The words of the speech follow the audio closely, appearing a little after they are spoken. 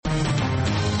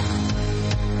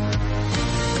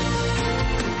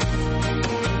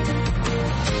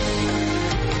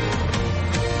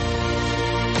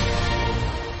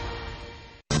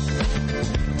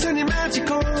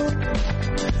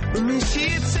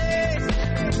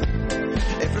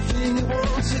anything you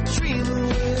want to dream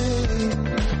away.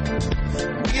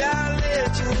 We are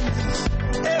legends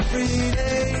every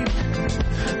day.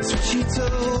 That's what she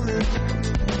told me.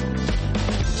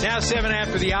 Now 7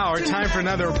 after the hour, time for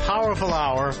another powerful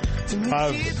hour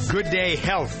of Good Day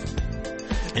Health.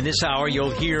 In this hour,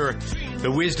 you'll hear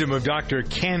the wisdom of Dr.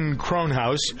 Ken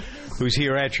Kronhaus, who's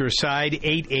here at your side,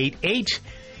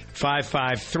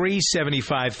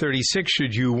 888-553-7536,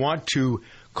 should you want to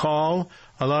call.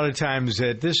 A lot of times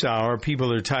at this hour,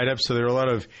 people are tied up, so there are a lot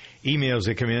of emails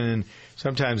that come in, and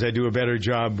sometimes I do a better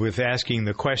job with asking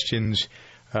the questions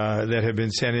that have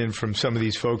been sent in from some of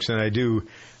these folks than I do.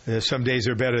 Some days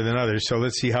are better than others, so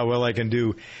let's see how well I can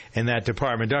do in that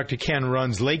department. Dr. Ken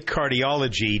runs Lake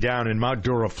Cardiology down in Mount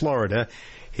Dora, Florida.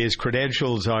 His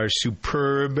credentials are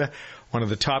superb, one of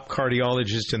the top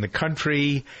cardiologists in the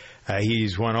country.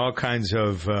 He's won all kinds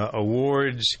of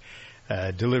awards,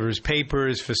 delivers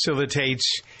papers,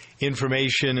 facilitates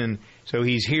information, and so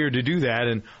he's here to do that.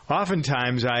 And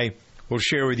oftentimes I will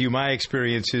share with you my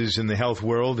experiences in the health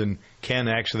world, and Ken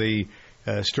actually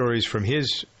stories from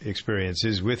his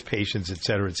experiences with patients, et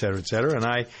cetera, et cetera, et cetera. And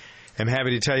I am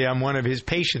happy to tell you I'm one of his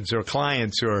patients or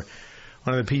clients or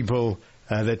one of the people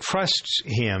that trusts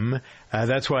him.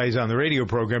 That's why he's on the radio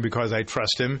program, because I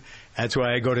trust him. That's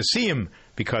why I go to see him,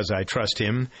 because I trust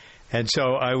him. And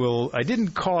so I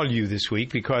didn't call you this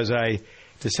week because I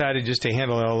decided just to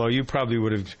handle it, although you probably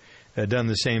would have done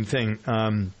the same thing.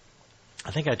 I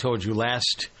think I told you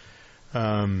last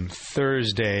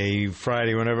Thursday,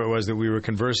 Friday, whenever it was that we were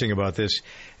conversing about this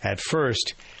at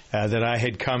first, that I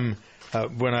had come,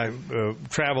 when I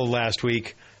traveled last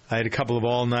week, I had a couple of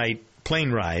all-night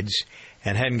plane rides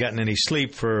and hadn't gotten any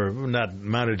sleep for not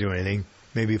amounted to anything,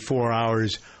 maybe 4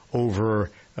 hours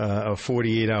over a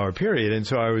 48-hour period. And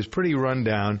so I was pretty run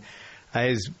down. I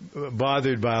was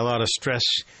bothered by a lot of stress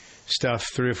stuff,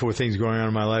 3 or 4 things going on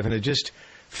in my life, and it just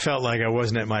felt like I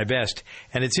wasn't at my best.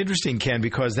 And it's interesting, Ken,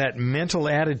 because that mental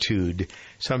attitude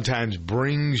sometimes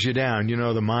brings you down, you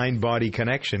know, the mind-body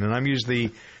connection. And I'm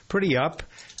usually pretty up,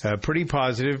 pretty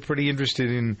positive, pretty interested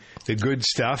in the good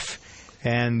stuff.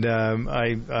 And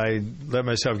I let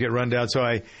myself get run down. So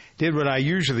I did what I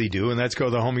usually do, and that's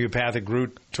go the homeopathic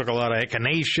route. Took a lot of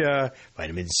echinacea,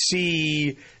 vitamin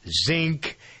C,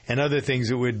 zinc, and other things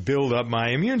that would build up my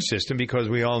immune system, because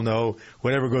we all know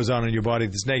whatever goes on in your body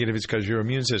that's negative, it's because your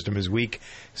immune system is weak,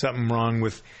 something wrong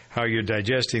with how you're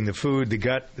digesting the food, the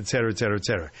gut, et cetera, et cetera, et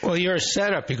cetera. Well, you're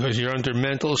set up because you're under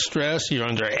mental stress, you're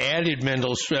under added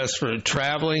mental stress for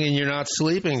traveling, and you're not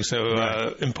sleeping.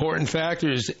 So important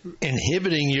factors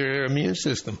inhibiting your immune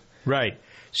system. Right.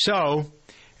 So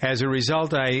as a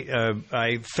result,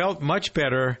 I felt much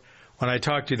better when I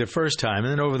talked to you the first time,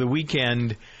 and then over the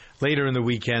weekend, later in the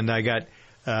weekend, I got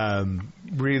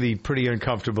really pretty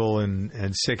uncomfortable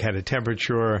and sick, had a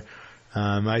temperature.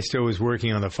 I still was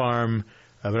working on the farm,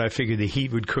 but I figured the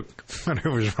heat would cook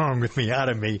whatever was wrong with me out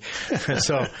of me.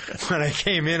 So when I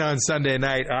came in on Sunday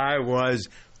night, I was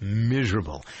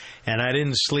miserable. And I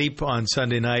didn't sleep on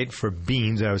Sunday night for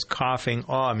beans. I was coughing.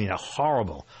 Oh, I mean,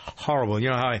 horrible. You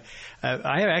know how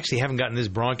I actually haven't gotten this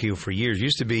bronchial for years. It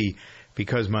used to be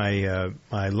because my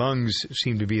lungs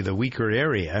seem to be the weaker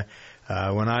area.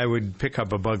 When I would pick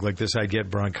up a bug like this, I'd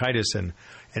get bronchitis, and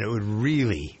it would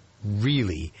really,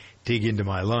 really dig into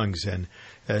my lungs. And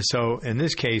so in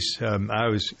this case,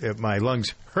 my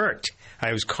lungs hurt.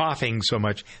 I was coughing so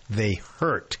much they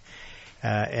hurt.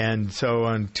 And so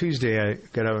on Tuesday, I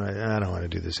got up and I don't want to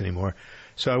do this anymore.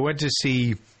 So I went to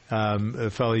see a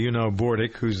fellow you know,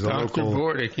 Bordick, who's the Dr. local...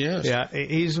 Bordick, yes. Yeah,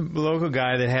 he's a local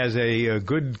guy that has a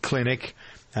good clinic.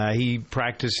 He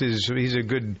practices... He's a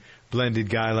good blended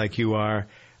guy like you are.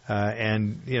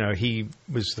 And, you know, he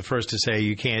was the first to say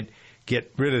you can't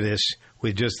get rid of this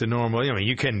with just the normal... I mean,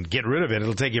 you can get rid of it.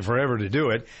 It'll take you forever to do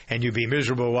it, and you'll be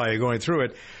miserable while you're going through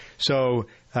it. So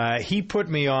he put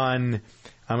me on...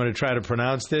 I'm going to try to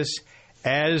pronounce this.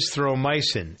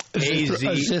 Azithromycin.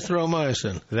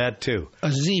 Azithromycin. That too. A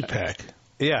Z-Pack.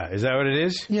 Yeah, is that what it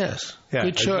is? Yes. Yeah,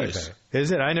 good choice.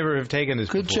 Is it? I never have taken this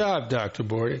Good before. job, Dr.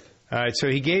 Bordick. All right, so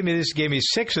he gave me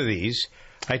 6 of these.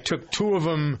 I took 2 of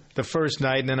them the first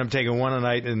night, and then I'm taking 1 a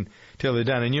night until they're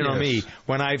done. And you know me,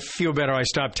 when I feel better, I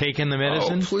stop taking the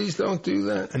medicine. Oh, please don't do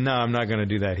that. No, I'm not going to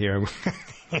do that here. I'm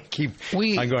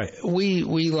going.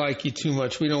 We like you too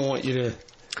much. We don't want you to...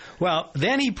 Well,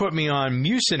 then he put me on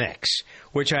Mucinex,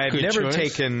 which I have never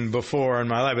taken before in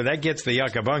my life, but that gets the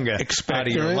yucca-bunga out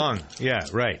of your lung. Yeah,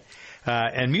 right.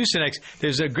 And Mucinex,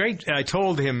 I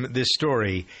told him this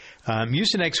story.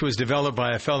 Mucinex was developed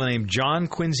by a fellow named John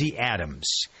Quincy Adams.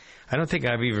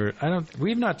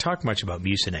 We've not talked much about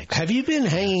Mucinex. Have you been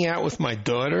hanging out with my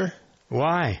daughter?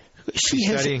 Why? She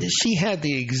had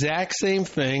the exact same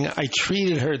thing. I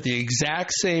treated her the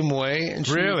exact same way. And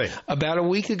Really? About a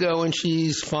week ago, and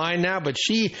she's fine now, but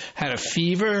she had a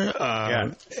fever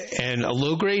and a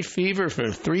low-grade fever for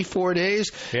 3-4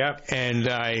 days. Yep. And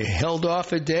I held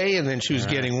off a day, and then she was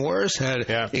getting worse, had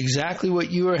exactly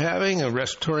what you were having, a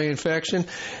respiratory infection,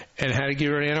 and had to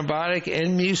give her an antibiotic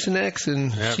and Mucinex,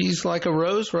 and she's like a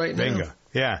rose right now. Bingo.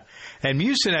 Yeah. And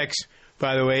Mucinex,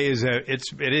 by the way,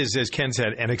 it is, as Ken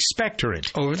said, an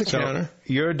expectorant. Over the counter.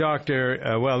 Your doctor,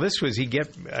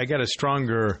 I got a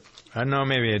stronger, I don't know,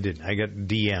 maybe I didn't. I got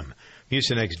DM,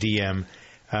 Mucinex DM.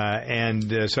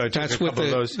 So I took a couple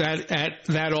of those.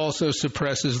 That also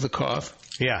suppresses the cough.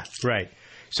 Yeah, right.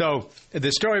 So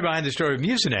the story behind the story of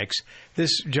Mucinex,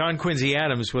 this John Quincy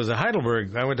Adams was I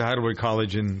went to Heidelberg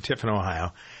College in Tiffin,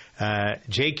 Ohio.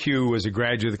 JQ was a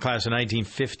graduate of the class of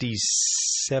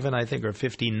 1957, I think, or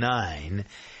 59.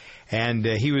 And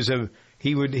he'd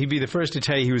be the first to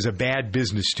tell you he was a bad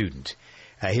business student.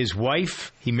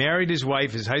 He married his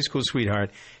wife, his high school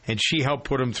sweetheart, and she helped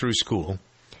put him through school.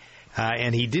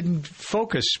 And he didn't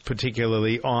focus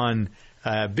particularly on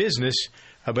business,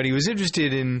 but he was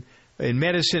interested in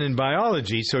medicine and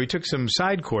biology, so he took some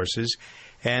side courses,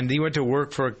 and he went to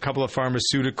work for a couple of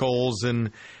pharmaceuticals,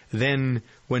 and then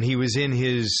when he was in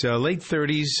his late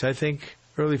 30s, I think,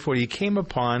 early 40s, he came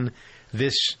upon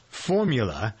this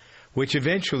formula, which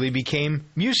eventually became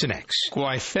Mucinex.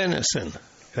 Guaifenicin.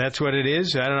 That's what it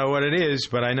is. I don't know what it is,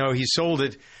 but I know he sold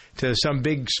it to some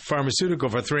big pharmaceutical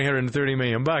for $330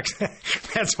 million.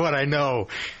 That's what I know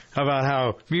about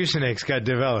how Mucinex got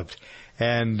developed.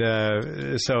 And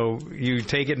so you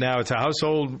take it now. It's a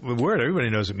household word. Everybody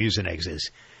knows what Mucinex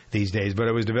is these days. But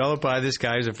it was developed by this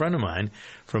guy who's a friend of mine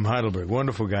from Heidelberg,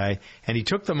 wonderful guy. And he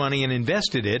took the money and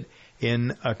invested it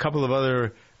in a couple of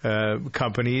other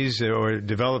companies or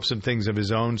developed some things of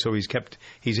his own. So he's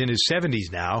in his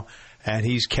 70s now, and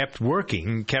he's kept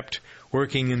working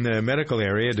in the medical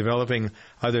area, developing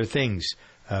other things.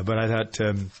 But I thought...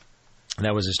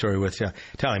 that was a story worth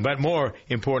telling. But more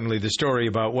importantly, the story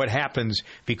about what happens,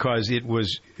 because it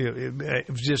was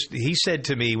just, he said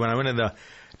to me when I went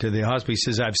to the hospital, he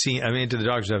says, to the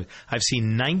doctor's, I've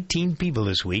seen 19 people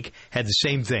this week had the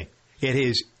same thing. It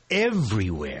is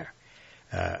everywhere,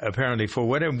 apparently, for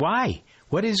what and why.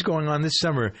 What is going on this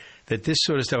summer that this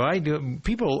sort of stuff, I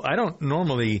don't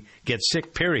normally get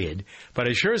sick, period, but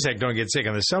I sure as heck don't get sick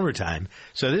in the summertime.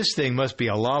 So this thing must be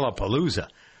a lollapalooza.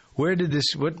 Where did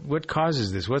this? What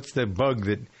causes this? What's the bug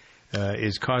that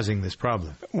is causing this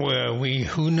problem? Well,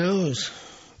 who knows?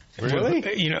 Really?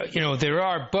 There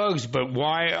are bugs, but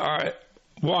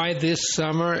why this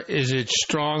summer is it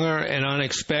stronger and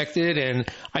unexpected? And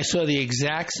I saw the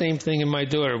exact same thing in my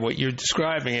daughter, what you're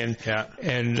describing,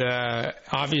 and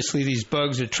obviously these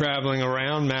bugs are traveling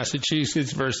around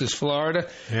Massachusetts versus Florida.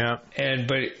 Yeah.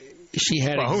 But she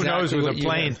had. Well, who knows with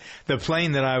the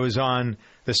plane that I was on.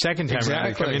 The second time around,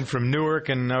 I come in from Newark,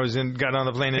 and I got on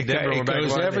the plane in Denver. It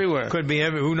goes everywhere. Could be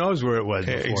who knows where it was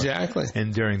before. Exactly.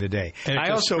 And during the day. And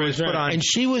I also was put on... And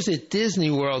she was at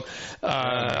Disney World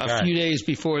a few days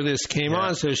before this came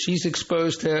on, so she's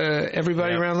exposed to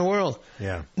everybody around the world.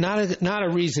 Yeah. Not a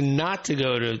reason not to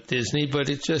go to Disney, but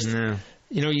it's just,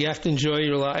 you have to enjoy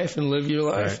your life and live your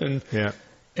life. Right.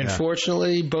 And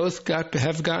fortunately, both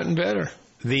have gotten better.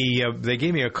 They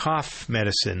gave me a cough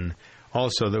medicine.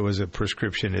 Also, there was a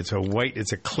prescription. It's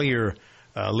a clear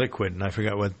liquid, and I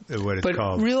forgot what it's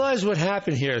called. But realize what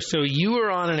happened here. So you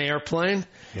were on an airplane,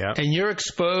 and you're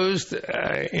exposed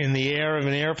in the air of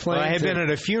an airplane. Well, I had been at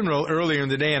a funeral earlier in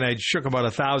the day, and I shook about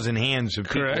 1,000 hands of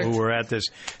people who were at this.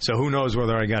 So who knows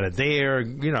whether I got it there,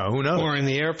 who knows. Or in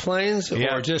the airplanes,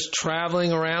 or just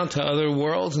traveling around to other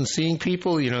worlds and seeing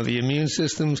people. The immune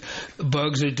systems,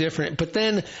 bugs are different. But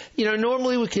then,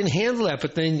 normally we can handle that,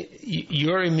 but then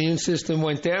your immune system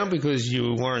went down because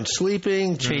you weren't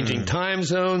sleeping, changing time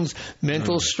zones,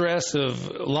 mental stress of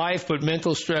life, but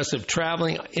mental stress of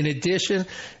traveling in addition.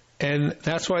 And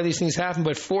that's why these things happen.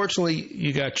 But fortunately,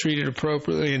 you got treated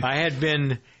appropriately. I had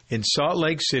been in Salt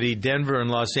Lake City, Denver, and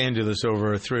Los Angeles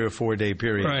over a 3 or 4 day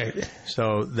period. Right.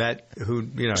 So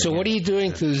So what are you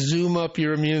doing to zoom up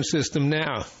your immune system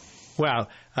now? Well,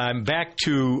 I'm back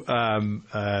to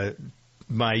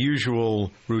my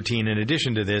usual routine. In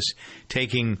addition to this,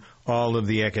 taking all of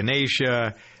the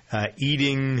echinacea,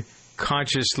 eating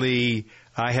consciously.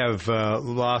 I have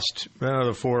lost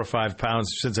another 4 or 5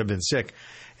 pounds since I've been sick.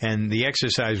 And the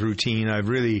exercise routine, I've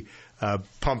really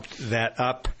pumped that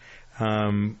up,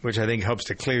 which I think helps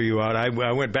to clear you out. I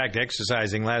went back to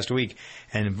exercising last week,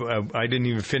 and I didn't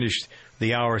even finish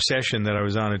the hour session that I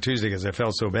was on Tuesday because I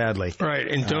felt so badly. Right,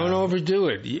 and don't overdo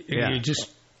it.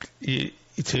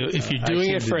 If you're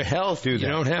doing it for health, you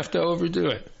don't have to overdo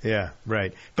it. Yeah,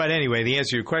 right. But anyway, the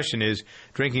answer to your question is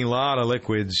drinking a lot of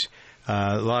liquids,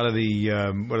 a lot of the,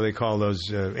 what do they call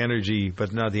those, energy,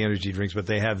 but not the energy drinks, but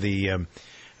they have the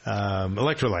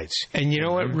electrolytes. And you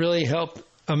know what really helped,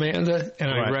 Amanda? And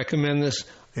I recommend this.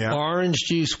 Yeah. Orange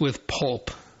juice with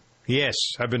pulp. Yes,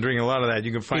 I've been drinking a lot of that.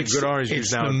 You can find good orange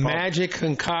juice now. It's the magic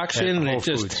concoction that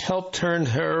just helped turn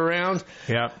her around.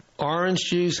 Yeah. Orange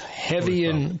juice, heavy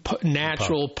in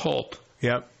natural pulp.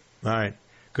 Yep. All right.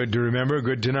 Good to remember.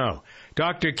 Good to know.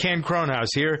 Dr. Ken Cronhaus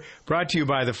here, brought to you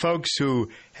by the folks who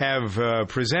have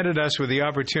presented us with the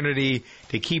opportunity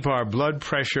to keep our blood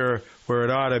pressure where it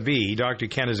ought to be. Dr.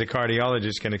 Ken, as a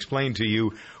cardiologist, can explain to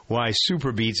you why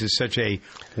Super Beats is such a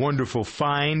wonderful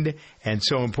find and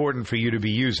so important for you to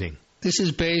be using. This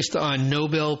is based on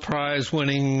Nobel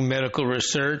Prize-winning medical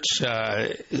research.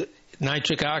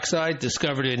 Nitric oxide,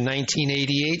 discovered in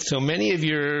 1988. So many of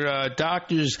your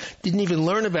doctors didn't even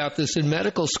learn about this in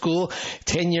medical school.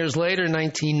 10 years later,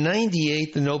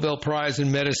 1998, the Nobel Prize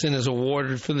in Medicine is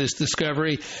awarded for this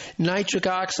discovery. Nitric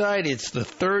oxide, it's the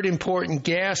third important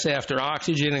gas after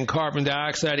oxygen and carbon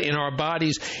dioxide in our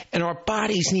bodies. And our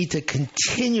bodies need to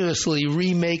continuously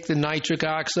remake the nitric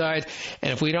oxide.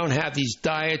 And if we don't have these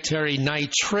dietary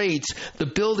nitrates, the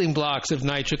building blocks of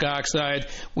nitric oxide,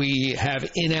 we have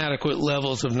inadequate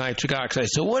levels of nitric oxide.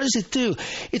 So what does it do?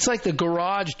 It's like the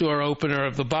garage door opener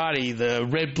of the body. The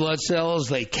red blood cells,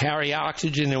 they carry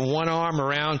oxygen in one arm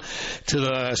around to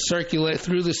the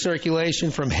through the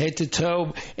circulation from head to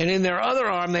toe, and in their other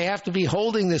arm they have to be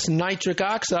holding this nitric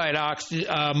oxide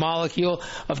molecule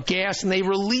of gas, and they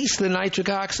release the nitric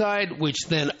oxide, which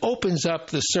then opens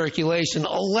up the circulation,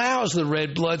 allows the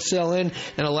red blood cell in,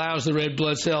 and allows the red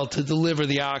blood cell to deliver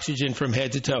the oxygen from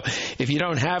head to toe. If you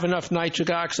don't have enough nitric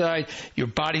oxide, your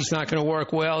body's not going to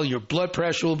work well, your blood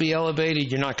pressure will be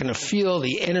elevated, you're not going to feel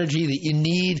the energy that you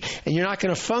need, and you're not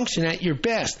going to function at your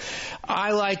best. I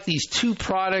like these two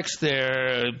products.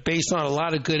 They're based on a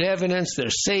lot of good evidence. They're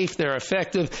safe. They're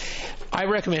effective. I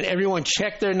recommend everyone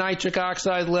check their nitric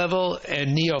oxide level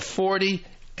and Neo 40.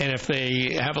 And if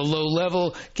they have a low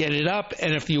level, get it up.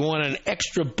 And if you want an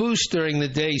extra boost during the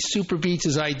day, Super Beats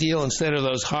is ideal instead of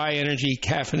those high-energy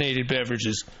caffeinated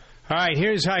beverages. All right,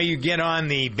 here's how you get on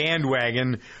the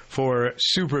bandwagon for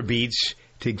Super Beats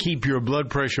to keep your blood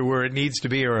pressure where it needs to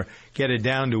be or get it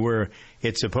down to where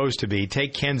it's supposed to be.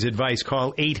 Take Ken's advice.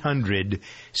 Call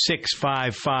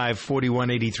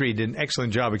 800-655-4183. Did an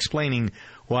excellent job explaining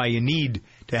why you need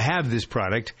to have this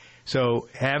product. So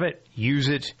have it, use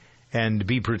it, and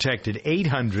be protected.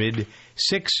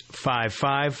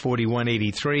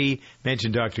 800-655-4183.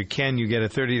 Mention Dr. Ken. You get a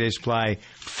 30-day supply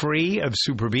free of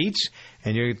Super Beats.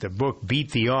 And you get the book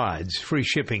Beat the Odds. Free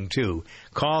shipping, too.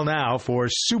 Call now for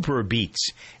Super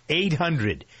Beats.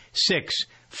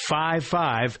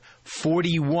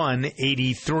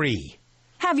 800-655-4183.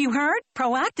 Have you heard?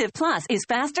 Proactive Plus is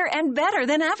faster and better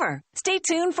than ever. Stay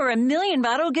tuned for a 1,000,000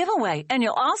 bottle giveaway, and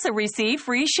you'll also receive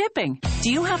free shipping.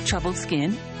 Do you have troubled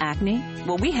skin? Acne?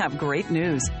 Well, we have great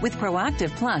news. With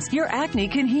Proactive Plus, your acne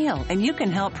can heal, and you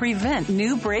can help prevent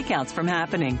new breakouts from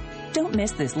happening. Don't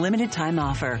miss this limited time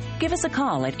offer. Give us a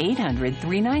call at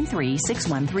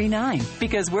 800-393-6139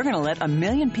 because we're going to let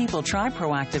 1,000,000 people try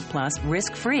Proactive Plus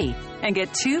risk-free and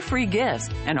get 2 free gifts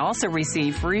and also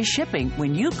receive free shipping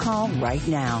when you call right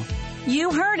now.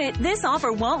 You heard it. This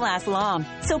offer won't last long.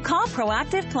 So call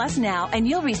Proactive Plus now and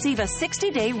you'll receive a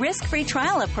 60-day risk-free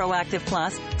trial of Proactive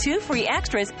Plus, 2 free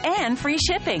extras, and free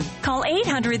shipping. Call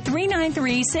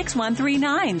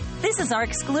 800-393-6139. This is our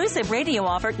exclusive radio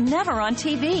offer, never on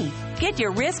TV. Get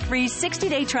your risk-free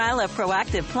 60-day trial of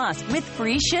Proactive Plus with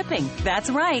free shipping.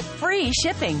 That's right, free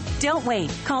shipping. Don't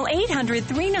wait. Call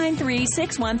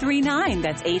 800-393-6139.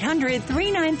 That's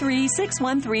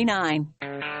 800-393-6139.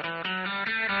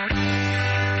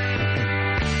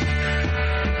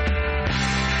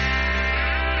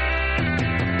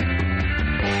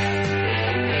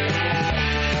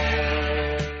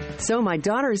 So my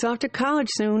daughter is off to college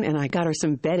soon, and I got her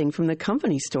some bedding from the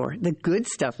company store, the good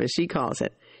stuff, as she calls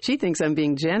it. She thinks I'm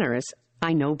being generous.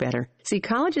 I know better. See,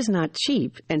 college is not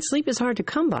cheap, and sleep is hard to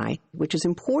come by, which is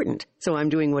important. So I'm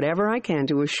doing whatever I can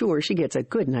to assure she gets a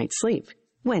good night's sleep,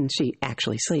 when she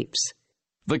actually sleeps.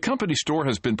 The Company Store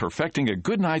has been perfecting a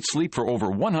good night's sleep for over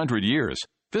 100 years.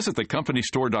 Visit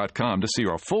thecompanystore.com to see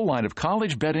our full line of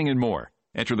college bedding and more.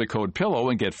 Enter the code PILLOW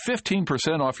and get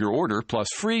 15% off your order plus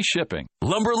free shipping.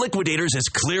 Lumber Liquidators is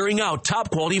clearing out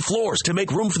top-quality floors to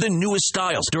make room for the newest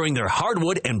styles during their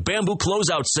hardwood and bamboo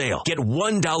closeout sale. Get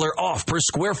 $1 off per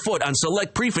square foot on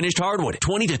select pre-finished hardwood.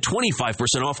 20 to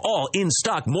 25% off all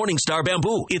in-stock Morningstar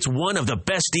bamboo. It's one of the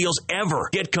best deals ever.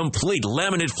 Get complete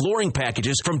laminate flooring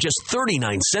packages from just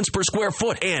 39 cents per square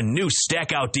foot and new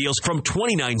stack-out deals from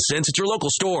 29 cents at your local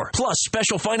store. Plus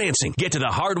special financing. Get to the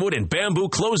hardwood and bamboo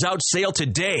closeout sale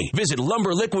today. Visit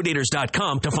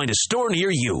lumberliquidators.com to find a store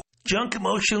near you. Junk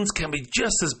emotions can be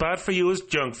just as bad for you as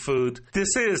junk food.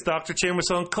 This is Dr. Chambers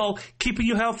on Call, keeping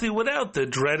you healthy without the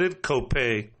dreaded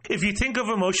copay. If you think of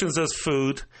emotions as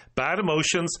food, bad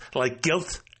emotions like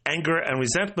guilt, anger, and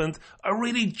resentment are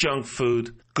really junk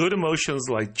food. Good emotions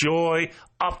like joy,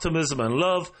 optimism, and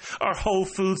love are whole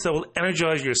foods that will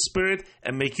energize your spirit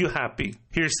and make you happy.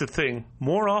 Here's the thing.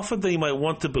 More often than you might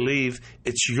want to believe,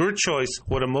 it's your choice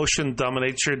what emotion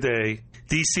dominates your day.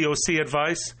 DCOC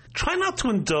advice? Try not to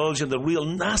indulge in the real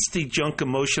nasty junk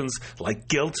emotions like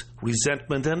guilt,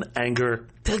 resentment, and anger.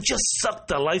 They'll just suck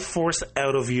the life force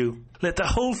out of you. Let the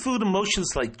whole food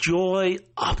emotions like joy,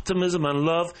 optimism, and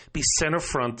love be center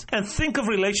front. And think of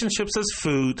relationships as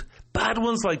food. Bad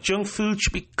ones like junk food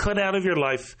should be cut out of your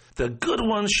life. The good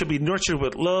ones should be nurtured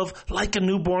with love like a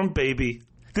newborn baby.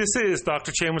 This is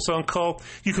Dr. Chambers on Call.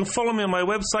 You can follow me on my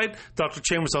website,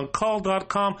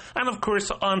 drchambersoncall.com, and of course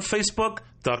on Facebook,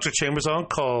 Dr. Chambers on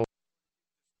Call.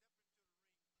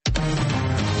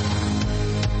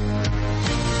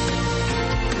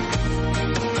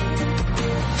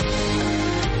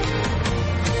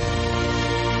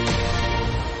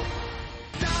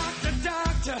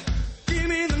 Doctor, give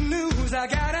me the news. I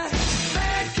got a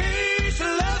bad case of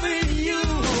loving you.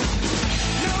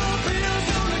 No pills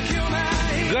gonna kill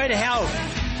my... Good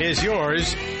health is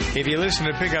yours if you listen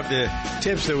to pick up the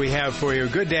tips that we have for you.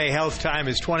 Good Day Health time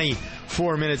is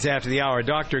 24 minutes after the hour.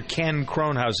 Dr. Ken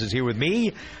Kronhaus is here with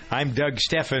me. I'm Doug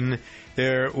Steffen.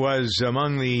 There was,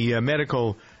 among the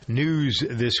medical news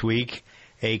this week,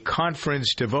 a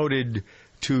conference devoted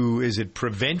to, is it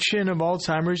prevention of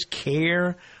Alzheimer's,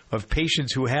 care of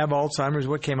patients who have Alzheimer's?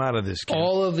 What came out of this, Ken?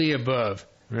 All of the above.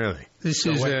 Really? This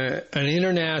is an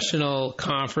international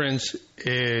conference.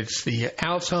 It's the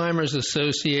Alzheimer's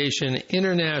Association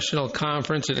International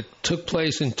Conference. It took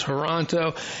place in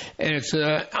Toronto, and it's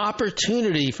an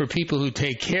opportunity for people who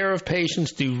take care of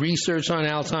patients, do research on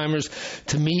Alzheimer's,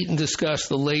 to meet and discuss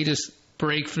the latest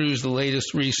breakthroughs, the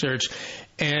latest research.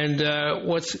 And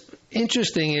what's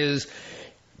interesting is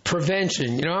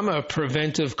prevention. You know, I'm a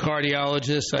preventive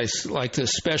cardiologist. I like to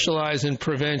specialize in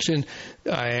prevention,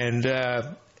 and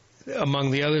among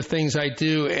the other things I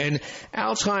do. And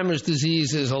Alzheimer's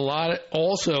disease is a lot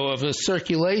also of a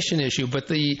circulation issue. But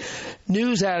the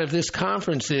news out of this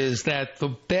conference is that the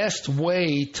best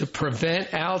way to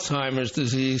prevent Alzheimer's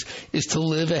disease is to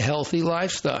live a healthy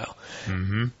lifestyle.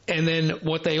 Mm-hmm. And then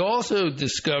what they also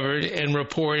discovered and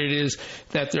reported is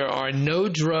that there are no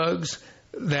drugs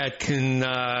that can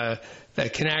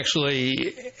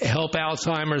actually help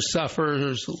Alzheimer's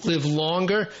sufferers live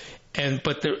longer.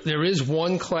 But there is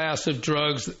one class of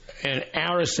drugs, and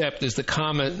Aricept is the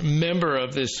common member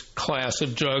of this class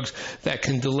of drugs that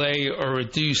can delay or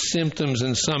reduce symptoms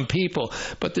in some people.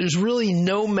 But there's really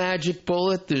no magic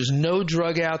bullet. There's no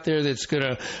drug out there that's going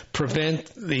to prevent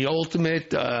the ultimate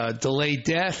delay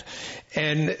death.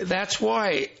 And that's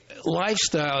why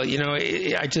lifestyle, you know,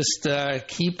 I just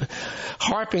keep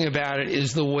harping about it,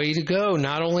 is the way to go,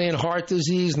 not only in heart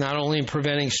disease, not only in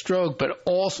preventing stroke, but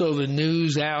also the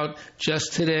news out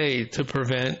just today to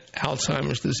prevent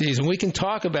Alzheimer's disease. And we can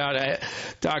talk about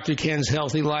Dr. Ken's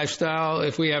healthy lifestyle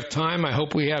if we have time. I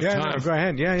hope we have time. No, go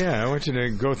ahead. Yeah. I want you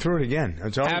to go through it again.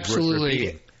 It's always absolutely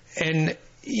worth repeating. And,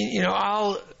 you know,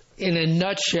 I'll, in a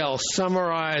nutshell,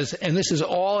 summarize, and this is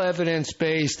all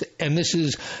evidence-based, and this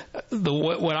is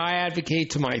what I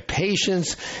advocate to my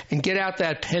patients, and get out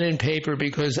that pen and paper,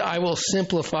 because I will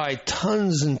simplify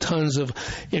tons and tons of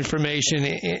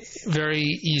information very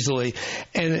easily.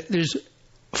 And there's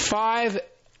 5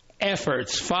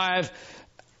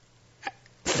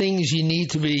 things you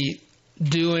need to be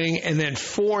doing, and then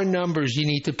 4 numbers you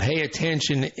need to pay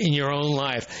attention in your own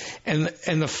life. And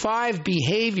the 5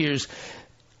 behaviors,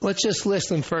 let's just list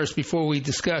them first before we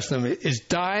discuss them, is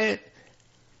diet,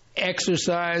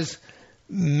 exercise,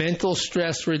 mental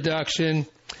stress reduction,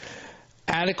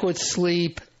 adequate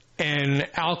sleep, and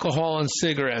alcohol and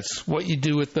cigarettes, what you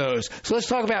do with those. So let's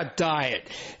talk about diet.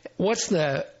 What's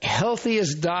the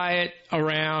healthiest diet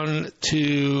around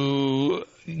to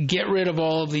get rid of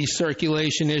all of these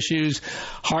circulation issues,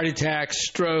 heart attacks,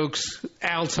 strokes,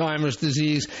 Alzheimer's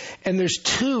disease. And there's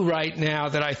two right now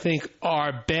that I think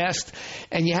are best.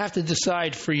 And you have to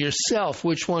decide for yourself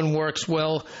which one works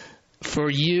well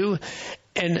for you.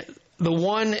 And the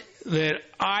one that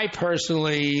I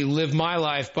personally live my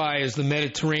life by is the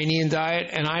Mediterranean diet.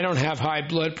 And I don't have high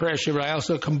blood pressure, but I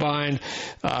also combine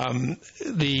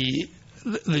the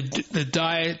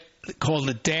diet called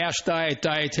the DASH diet,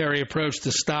 dietary approach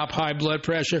to stop high blood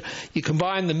pressure. You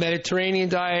combine the Mediterranean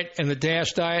diet and the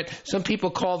DASH diet. Some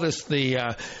people call this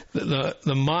the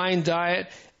MIND diet,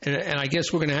 and I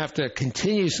guess we're going to have to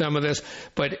continue some of this.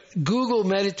 But Google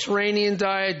Mediterranean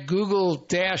diet, Google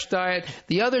DASH diet.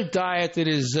 The other diet that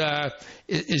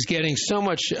is getting so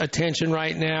much attention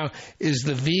right now is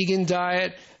the vegan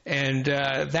diet. And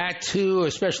that, too,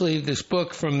 especially this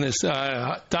book from this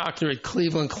doctor at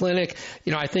Cleveland Clinic,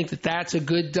 I think that that's a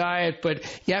good diet. But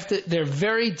you have to, they're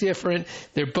very different.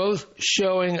 They're both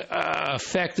showing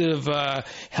effective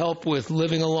help with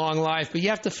living a long life. But you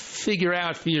have to figure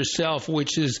out for yourself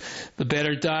which is the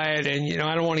better diet. And,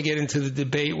 I don't want to get into the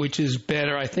debate which is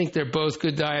better. I think they're both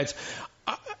good diets.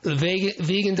 The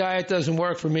vegan diet doesn't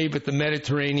work for me, but the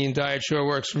Mediterranean diet sure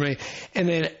works for me. And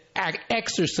then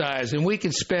exercise, and we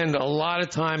could spend a lot of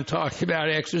time talking about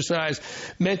exercise.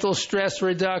 Mental stress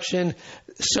reduction,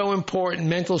 so important.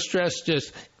 Mental stress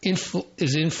just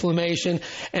is inflammation.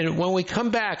 And when we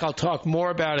come back, I'll talk more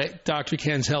about it, Dr.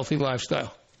 Ken's Healthy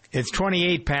Lifestyle. It's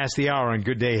 28 past the hour on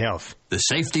Good Day Health. The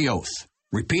safety oath.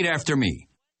 Repeat after me.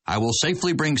 I will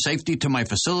safely bring safety to my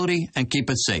facility and keep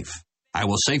it safe. I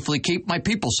will safely keep my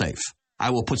people safe. I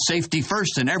will put safety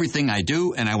first in everything I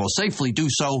do, and I will safely do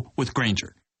so with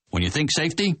Grainger. When you think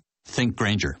safety, think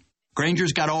Grainger.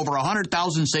 Grainger's got over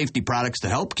 100,000 safety products to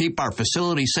help keep our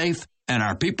facility safe and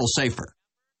our people safer.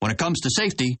 When it comes to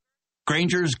safety,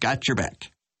 Grainger's got your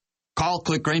back. Call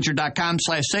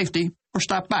clickgrainger.com/safety or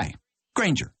stop by.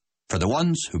 Grainger, for the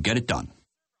ones who get it done.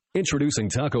 Introducing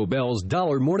Taco Bell's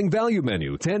 $1 morning value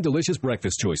menu. 10 delicious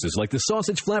breakfast choices like the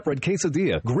sausage flatbread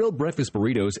quesadilla, grilled breakfast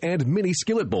burritos, and mini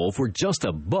skillet bowl for just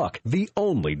 $1. The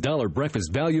only $1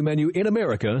 breakfast value menu in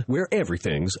America where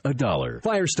everything's $1.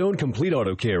 Firestone Complete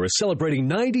Auto Care is celebrating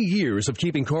 90 years of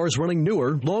keeping cars running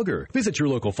newer, longer. Visit your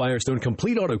local Firestone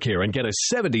Complete Auto Care and get a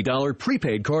 $70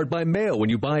 prepaid card by mail when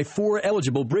you buy 4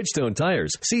 eligible Bridgestone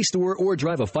tires. See store or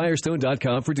drive a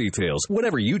Firestone.com for details.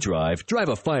 Whatever you drive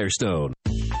a Firestone.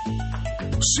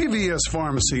 CVS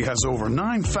Pharmacy has over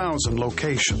 9,000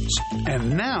 locations,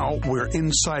 and now we're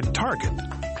inside Target.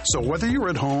 So whether you're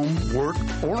at home, work,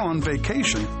 or on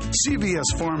vacation,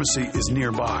 CVS Pharmacy is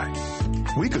nearby.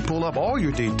 We could pull up all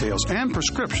your details and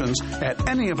prescriptions at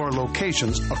any of our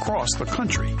locations across the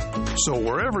country. So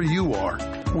wherever you are,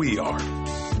 we are.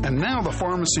 And now the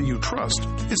pharmacy you trust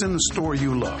is in the store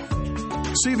you love.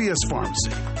 CVS Pharmacy,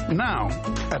 now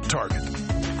at Target.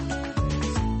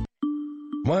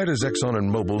 Why does Exxon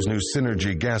and Mobil's new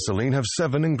Synergy gasoline have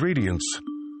 7 ingredients?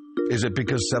 Is it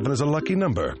because 7 is a lucky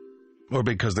number? Or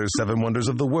because there's 7 wonders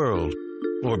of the world?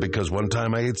 Or because one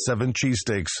time I ate 7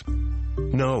 cheesesteaks?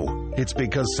 No, it's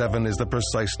because 7 is the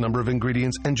precise number of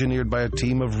ingredients engineered by a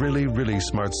team of really, really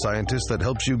smart scientists that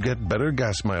helps you get better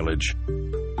gas mileage.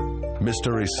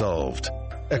 Mystery solved.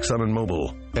 Exxon and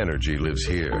Mobil. Energy lives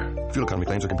here. Fuel economy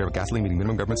claims are compared with gasoline meeting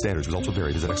minimum government standards. Results will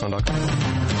vary. Visit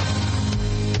Exxon.com.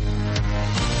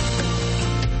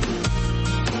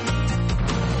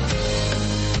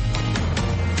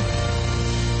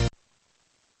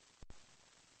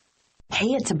 Hey,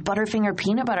 it's a Butterfinger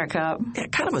peanut butter cup. Yeah,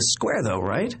 kind of a square, though,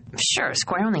 right? Sure,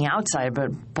 square on the outside,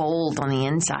 but bold on the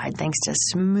inside, thanks to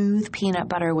smooth peanut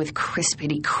butter with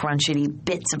crispity, crunchity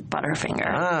bits of Butterfinger.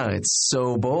 Ah, it's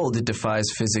so bold it defies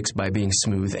physics by being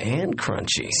smooth and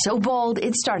crunchy. So bold,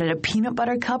 it started a peanut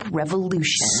butter cup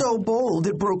revolution. So bold,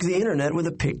 it broke the internet with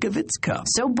a pic of its cup.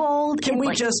 So bold, Can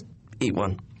we just eat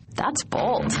one? That's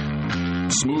bold.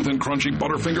 Smooth and crunchy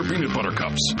Butterfinger peanut butter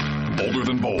cups. Bolder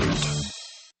than bold.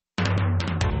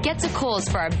 Get to Kohl's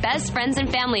for our Best Friends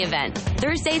and Family event,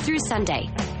 Thursday through Sunday.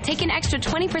 Take an extra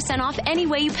 20% off any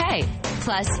way you pay.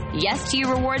 Plus, Yes to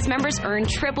You Rewards members earn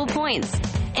triple points.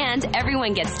 And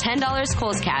everyone gets $10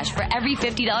 Kohl's cash for every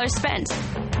 $50 spent.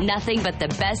 Nothing but the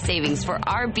best savings for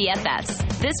our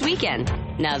BFFs this weekend.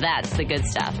 Now that's the good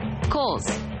stuff. Kohl's.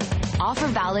 Offer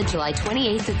valid July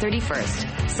 28th to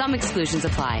 31st. Some exclusions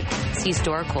apply. See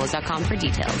store Kohl's.com for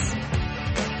details.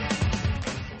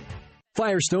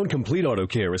 Firestone Complete Auto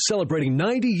Care is celebrating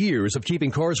 90 years of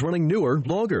keeping cars running newer,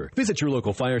 longer. Visit your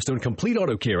local Firestone Complete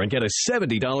Auto Care and get a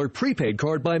 $70 prepaid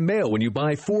card by mail when you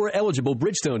buy 4 eligible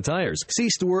Bridgestone tires. See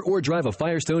store or drive a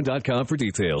Firestone.com for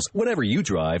details. Whatever you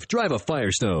drive a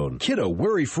Firestone. Kiddo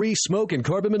worry-free smoke and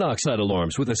carbon monoxide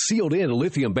alarms with a sealed-in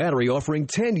lithium battery offering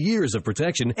 10 years of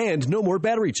protection and no more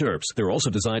battery chirps. They're also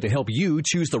designed to help you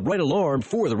choose the right alarm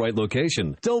for the right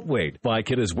location. Don't wait. Buy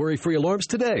Kiddo's worry-free alarms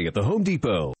today at the Home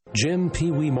Depot. Jim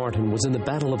Pee Wee Martin was in the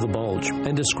Battle of the Bulge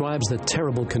and describes the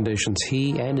terrible conditions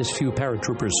he and his few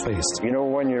paratroopers faced. You know,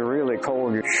 when you're really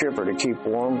cold, you shiver to keep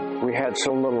warm. We had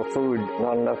so little food,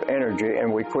 not enough energy,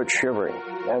 and we quit shivering.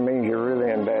 That means you're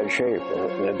really in bad shape,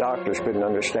 and the doctors couldn't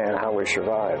understand how we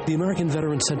survived. The American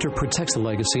Veterans Center protects the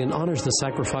legacy and honors the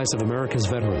sacrifice of America's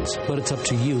veterans, but it's up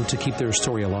to you to keep their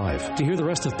story alive. To hear the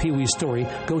rest of Pee Wee's story,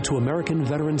 go to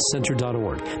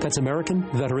AmericanVeteransCenter.org. That's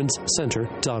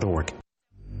AmericanVeteransCenter.org.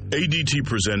 ADT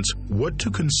presents What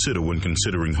to Consider When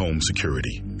Considering Home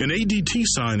Security. An ADT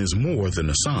sign is more than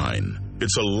a sign.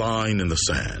 It's a line in the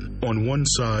sand. On one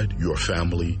side, your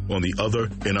family. On the other,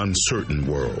 an uncertain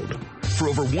world. For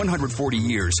over 140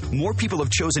 years, more people have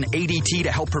chosen ADT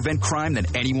to help prevent crime than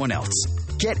anyone else.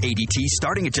 Get ADT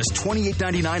starting at just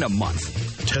 $28.99 a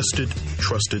month. Tested,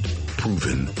 trusted,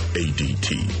 proven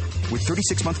ADT. With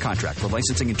 36-month contract for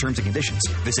licensing and terms and conditions,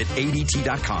 visit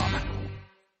ADT.com.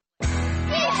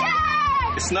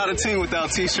 It's not a team without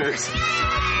T-shirts.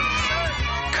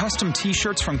 Custom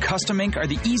T-shirts from Custom Ink are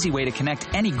the easy way to connect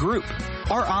any group.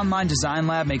 Our online design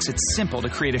lab makes it simple to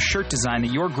create a shirt design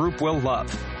that your group will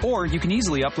love. Or you can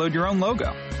easily upload your own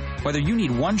logo. Whether you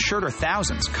need one shirt or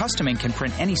thousands, Custom Ink can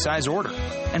print any size order.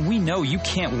 And we know you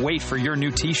can't wait for your new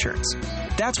T-shirts.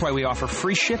 That's why we offer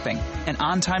free shipping, and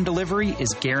on-time delivery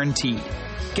is guaranteed.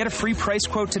 Get a free price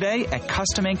quote today at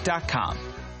CustomInk.com.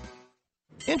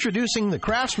 Introducing the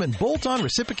Craftsman Bolt-On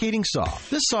Reciprocating Saw.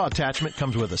 This saw attachment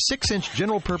comes with a 6-inch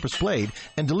general-purpose blade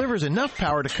and delivers enough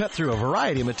power to cut through a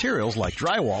variety of materials like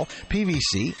drywall,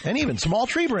 PVC, and even small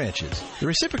tree branches. The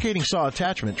reciprocating saw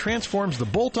attachment transforms the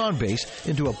bolt-on base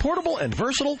into a portable and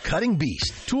versatile cutting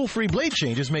beast. Tool-free blade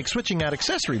changes make switching out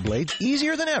accessory blades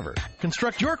easier than ever.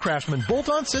 Construct your Craftsman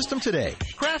Bolt-On system today.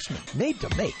 Craftsman, made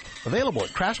to make. Available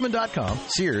at Craftsman.com,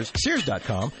 Sears,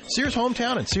 Sears.com, Sears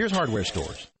Hometown, and Sears Hardware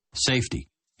stores. Safety.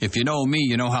 If you know me,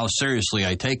 you know how seriously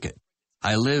I take it.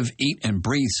 I live, eat, and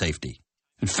breathe safety.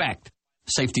 In fact,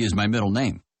 safety is my middle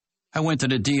name. I went to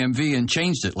the DMV and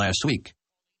changed it last week.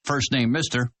 First name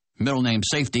Mr., middle name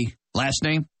Safety, last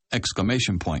name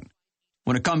exclamation point.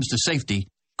 When it comes to safety,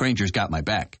 Grainger's got my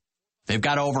back. They've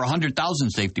got over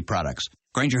 100,000 safety products.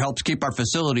 Grainger helps keep our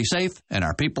facility safe and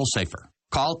our people safer.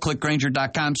 Call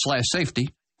clickgrainger.com/safety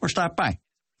or stop by.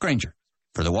 Grainger,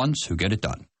 for the ones who get it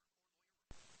done.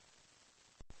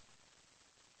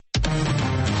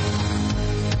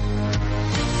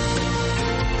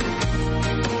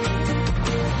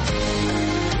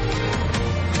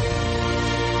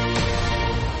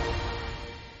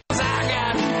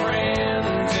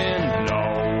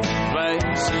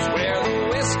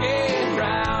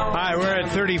 Hi, we're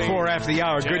at 34 after the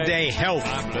hour. Good day, health.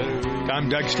 I'm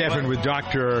Doug Steffen with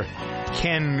Dr.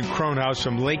 Ken Cronhouse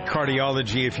from Lake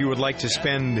Cardiology. If you would like to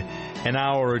spend an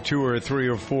hour or two or three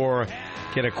or four,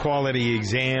 get a quality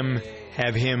exam,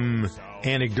 have him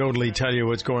anecdotally tell you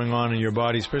what's going on in your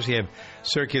body, especially have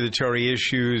circulatory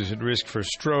issues, at risk for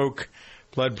stroke,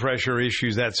 blood pressure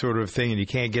issues, that sort of thing, and you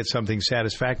can't get something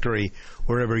satisfactory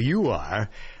wherever you are,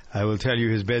 I will tell you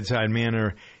his bedside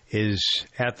manner is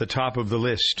at the top of the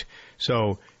list.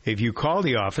 So if you call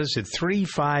the office at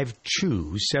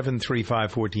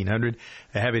 352-735-1400,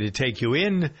 they're happy to take you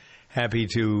in, happy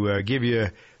to give you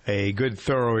a good,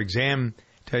 thorough exam,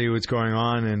 tell you what's going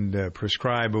on, and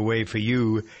prescribe a way for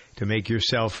you to make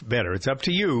yourself better. It's up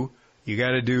to you. You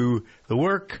got to do the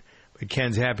work, but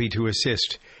Ken's happy to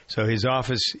assist. So his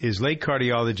office is Lake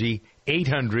Cardiology,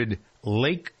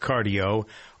 800-LAKE-CARDIO,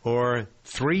 or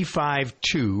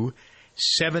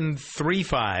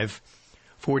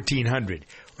 352-735-1400.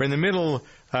 We're in the middle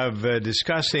of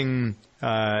discussing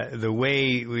the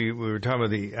way we were talking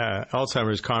about the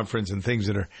Alzheimer's conference and things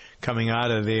that are coming out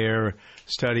of their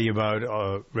study about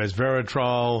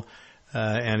resveratrol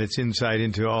and its insight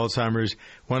into Alzheimer's.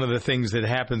 One of the things that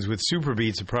happens with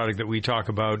SuperBeats, a product that we talk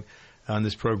about on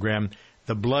this program,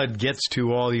 the blood gets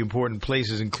to all the important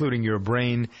places, including your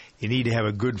brain. You need to have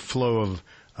a good flow of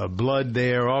blood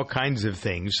there, all kinds of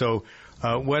things. So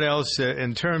what else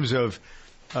in terms of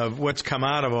what's come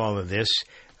out of all of this?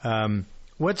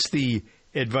 What's the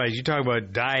advice? You talk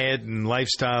about diet and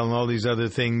lifestyle and all these other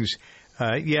things.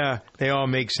 Yeah, they all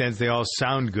make sense. They all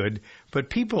sound good. But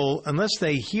people, unless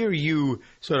they hear you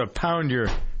sort of pound your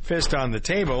fist on the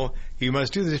table, you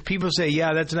must do this. People say,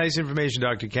 yeah, that's nice information,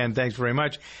 Dr. Ken, thanks very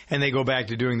much. And they go back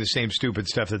to doing the same stupid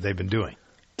stuff that they've been doing.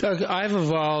 Doug, I've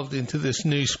evolved into this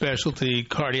new specialty,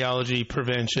 cardiology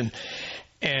prevention.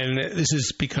 And this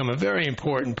has become a very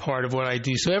important part of what I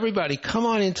do. So everybody, come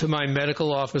on into my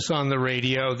medical office on the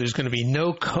radio. There's going to be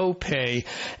no copay.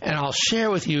 And I'll share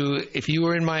with you, if you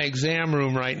were in my exam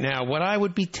room right now, what I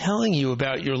would be telling you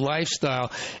about your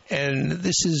lifestyle. And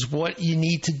this is what you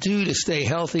need to do to stay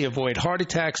healthy, avoid heart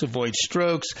attacks, avoid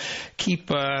strokes,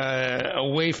 keep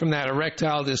away from that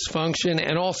erectile dysfunction,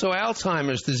 and also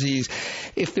Alzheimer's disease.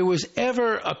 If there was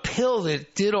ever a pill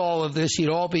that did all of this,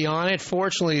 you'd all be on it.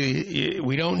 Fortunately,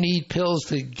 we don't need pills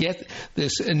to get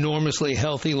this enormously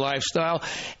healthy lifestyle.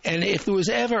 And if there was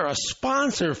ever a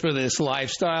sponsor for this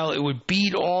lifestyle, it would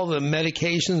beat all the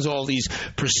medications, all these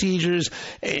procedures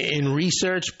in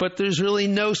research, but there's really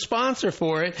no sponsor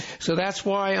for it. So that's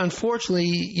why, unfortunately,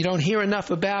 you don't hear enough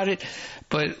about it.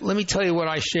 But let me tell you what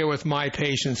I share with my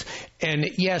patients.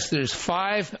 And yes, there's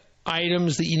 5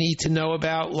 items that you need to know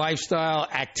about lifestyle,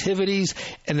 activities,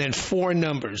 and then 4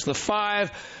 numbers. The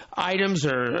 5 items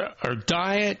are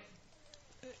diet,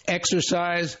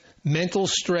 exercise, mental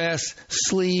stress,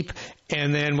 sleep,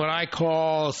 and then what I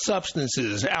call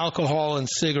substances, alcohol and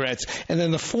cigarettes. And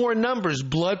then the 4 numbers,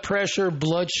 blood pressure,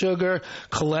 blood sugar,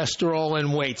 cholesterol,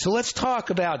 and weight. So let's talk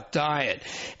about diet.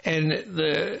 And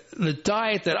the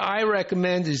diet that I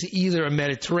recommend is either a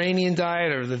Mediterranean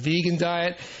diet or the vegan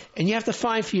diet. And you have to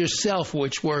find for yourself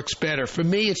which works better. For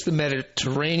me, it's the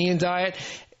Mediterranean diet.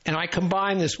 And I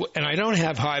combine this, and I don't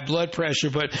have high blood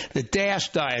pressure, but the DASH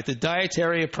diet, the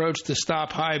dietary approach to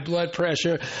stop high blood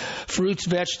pressure, fruits,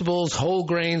 vegetables, whole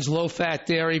grains, low-fat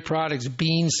dairy products,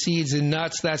 beans, seeds, and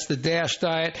nuts, that's the DASH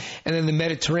diet. And then the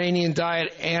Mediterranean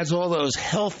diet adds all those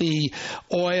healthy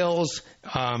oils,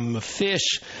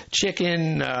 fish,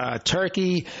 chicken,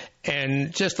 turkey,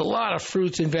 and just a lot of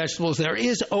fruits and vegetables. There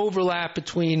is overlap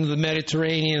between the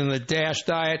Mediterranean and the DASH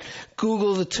diet.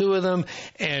 Google the 2 of them,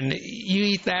 and you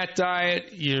eat that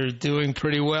diet, you're doing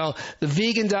pretty well. The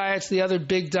vegan diet's the other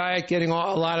big diet getting a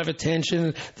lot of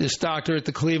attention. This doctor at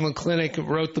the Cleveland Clinic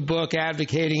wrote the book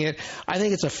advocating it. I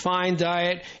think it's a fine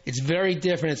diet. It's very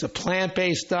different. It's a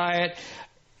plant-based diet.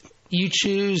 You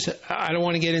choose. I don't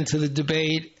want to get into the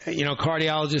debate.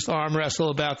 Cardiologists arm wrestle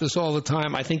about this all the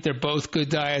time. I think they're both good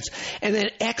diets. And then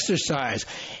exercise.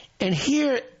 And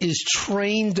here is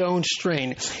train, don't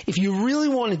strain. If you really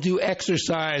want to do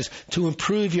exercise to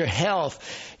improve your health,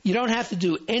 you don't have to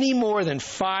do any more than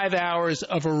 5 hours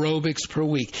of aerobics per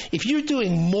week. If you're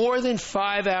doing more than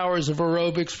 5 hours of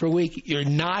aerobics per week, you're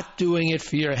not doing it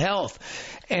for your health.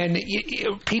 And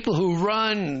people who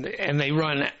run, and they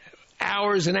run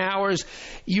hours and hours,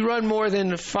 you run more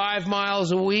than 5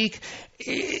 miles a week,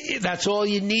 that's all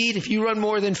you need. If you run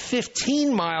more than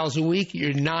 15 miles a week,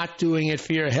 you're not doing it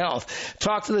for your health.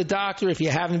 Talk to the doctor if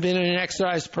you haven't been in an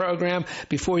exercise program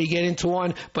before you get into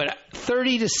one. But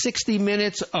 30 to 60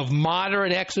 minutes of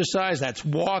moderate exercise, that's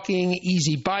walking,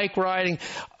 easy bike riding,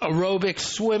 aerobics,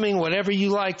 swimming, whatever you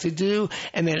like to do,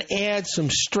 and then add some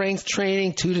strength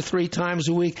training 2 to 3 times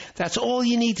a week. That's all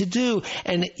you need to do,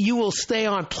 and you will stay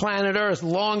on planet Earth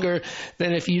longer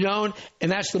than if you don't, and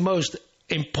that's the most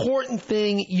important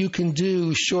thing you can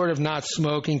do short of not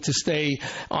smoking to stay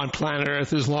on planet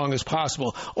Earth as long as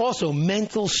possible. Also,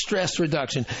 mental stress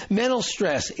reduction. Mental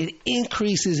stress, it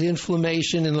increases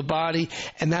inflammation in the body,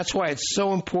 and that's why it's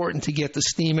so important to get the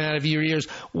steam out of your ears.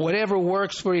 Whatever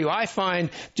works for you. I find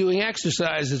doing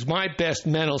exercise is my best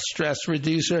mental stress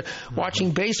reducer.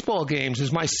 Watching baseball games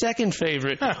is my second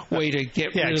favorite way to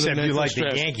get rid of the mental stress. Yeah, except you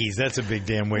like the Yankees. That's a big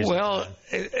damn waste of time.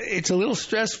 It's a little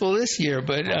stressful this year,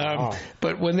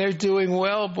 but when they're doing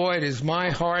well, boy, does my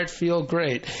heart feel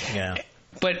great. Yeah.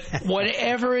 But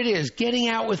whatever it is, getting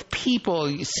out with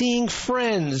people, seeing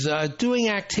friends, doing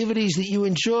activities that you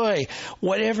enjoy,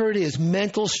 whatever it is,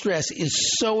 mental stress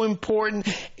is so important.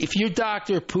 If your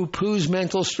doctor poo-poos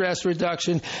mental stress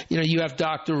reduction, you have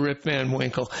Dr. Rip Van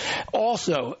Winkle.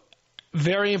 Also,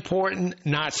 very important,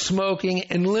 not smoking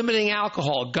and limiting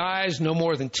alcohol. Guys, no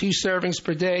more than 2 servings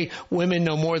per day. Women,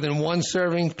 no more than 1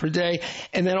 serving per day.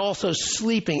 And then also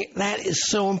sleeping. That is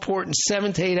so important.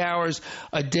 7 to 8 hours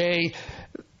a day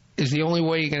is the only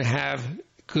way you're going to have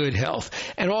good health.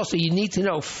 And also, you need to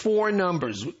know 4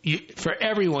 numbers for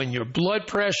everyone: your blood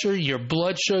pressure, your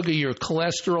blood sugar, your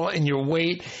cholesterol, and your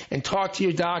weight. And talk to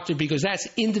your doctor, because that's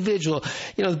individual.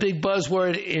 The big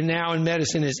buzzword now in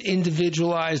medicine is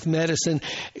individualized medicine.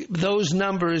 Those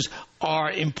numbers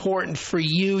are important for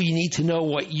you. You need to know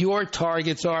what your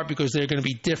targets are, because they're going to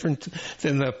be different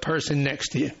than the person next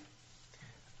to you.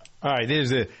 All right,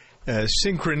 there's a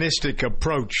synchronistic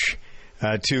approach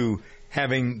to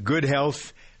having good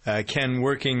health. Ken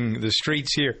working the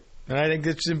streets here. And I think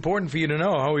it's important for you to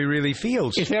know how he really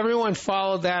feels. If everyone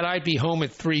followed that, I'd be home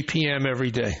at 3 p.m.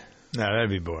 every day. No, that'd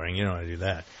be boring. You don't want to do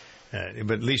that.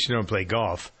 But at least you don't play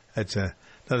golf. That's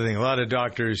another thing. A lot of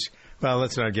doctors... Well,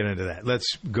 let's not get into that.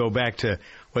 Let's go back to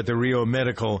what the real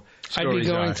medical stories are. I'd be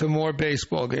going to more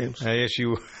baseball games. Yes,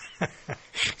 you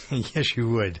yes, you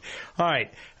would. All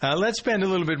right. Let's spend a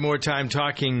little bit more time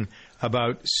talking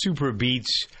about Super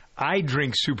Beets. I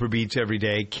drink Super Beets every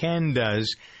day. Ken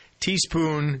does.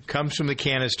 Teaspoon comes from the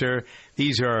canister.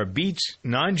 These are beets,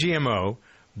 non-GMO,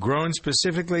 grown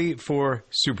specifically for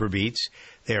Super Beets.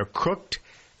 They are cooked,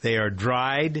 they are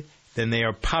dried, then they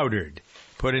are powdered.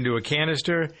 Put into a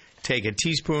canister, take a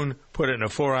teaspoon, put it in a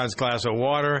 4-ounce glass of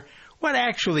water. What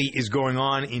actually is going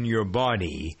on in your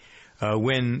body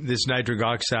when this nitric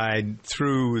oxide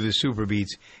through the Super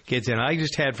Beets gets in? I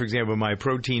just had, for example, my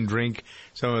protein drink,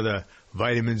 some of the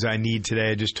vitamins I need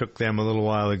today. I just took them a little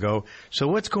while ago. So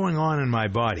what's going on in my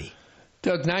body?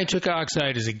 Doug, nitric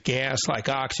oxide is a gas like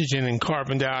oxygen and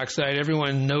carbon dioxide.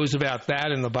 Everyone knows about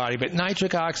that in the body. But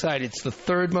nitric oxide, it's the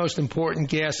third most important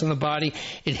gas in the body.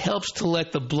 It helps to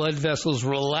let the blood vessels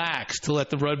relax, to let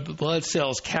the blood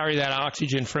cells carry that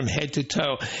oxygen from head to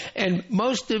toe. And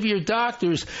most of your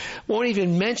doctors won't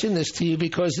even mention this to you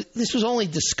because this was only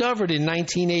discovered in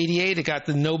 1988. It got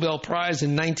the Nobel Prize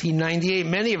in 1998.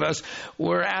 Many of us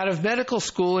were out of medical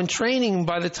school and training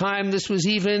by the time this was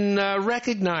even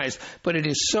recognized. But it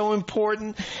is so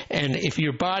important, and if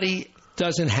your body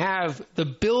doesn't have the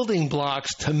building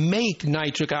blocks to make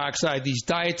nitric oxide, these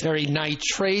dietary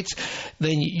nitrates,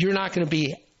 then you're not going to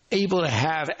be able to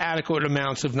have adequate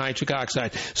amounts of nitric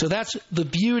oxide. So that's the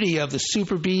beauty of the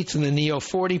Super Beets and the Neo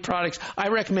 40 products. I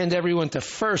recommend everyone to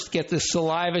first get the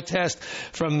saliva test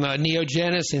from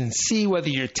Neogenis and see whether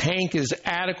your tank is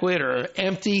adequate or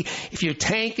empty. If your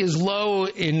tank is low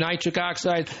in nitric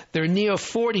oxide, their Neo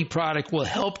 40 product will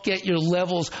help get your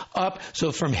levels up.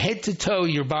 So from head to toe,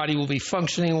 your body will be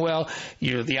functioning well.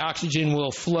 The oxygen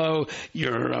will flow.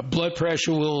 Your blood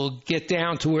pressure will get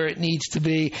down to where it needs to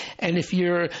be. And if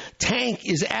your tank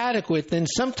is adequate, then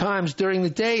sometimes during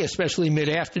the day, especially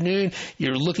mid-afternoon,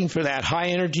 you're looking for that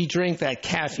high-energy drink, that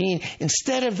caffeine.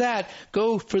 Instead of that,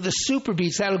 go for the Super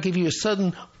Beets. That'll give you a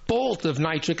sudden bolt of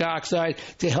nitric oxide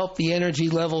to help the energy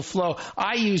level flow.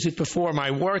 I use it before my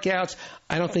workouts.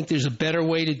 I don't think there's a better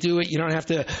way to do it. You don't have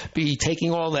to be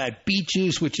taking all that beet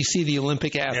juice, which you see the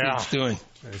Olympic athletes doing.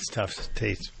 It's tough to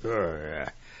taste. All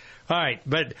right,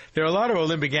 but there are a lot of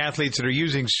Olympic athletes that are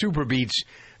using Super Beets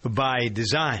by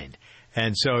design.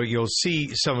 And so you'll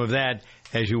see some of that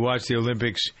as you watch the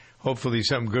Olympics. Hopefully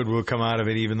something good will come out of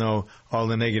it, even though all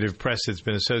the negative press that's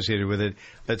been associated with it.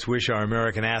 Let's wish our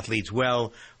American athletes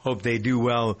well. Hope they do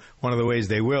well. One of the ways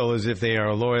they will is if they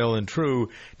are loyal and true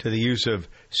to the use of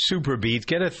Super Beets.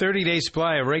 Get a 30-day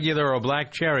supply of regular or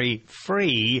black cherry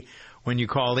free when you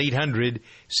call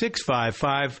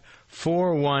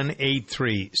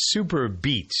 800-655-4183. Super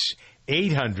Beets.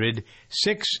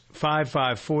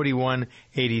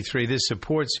 800-655-4183. This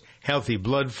supports healthy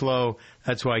blood flow.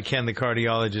 That's why Ken, the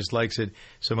cardiologist, likes it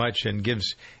so much and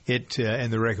gives it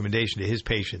and the recommendation to his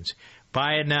patients.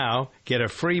 Buy it now. Get a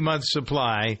free month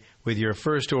supply with your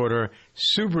first order.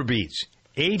 Super Beets.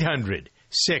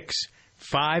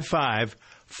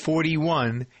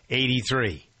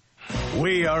 800-655-4183.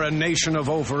 We are a nation of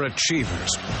overachievers.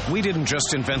 We didn't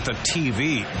just invent the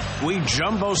TV. We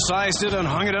jumbo-sized it and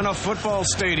hung it in a football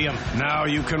stadium. Now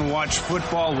you can watch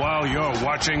football while you're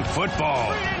watching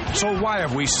football. So why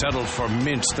have we settled for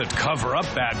mints that cover up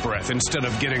bad breath instead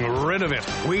of getting rid of it?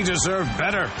 We deserve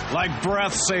better, like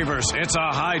Breath Savers. It's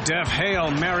a high-def Hail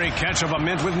Mary catch of a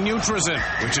mint with Nutrizin,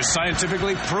 which is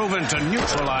scientifically proven to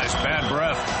neutralize bad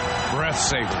breath. Breath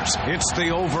Savers. It's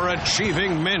the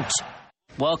overachieving mint.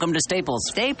 Welcome to Staples.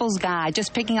 Staples guy,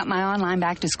 just picking up my online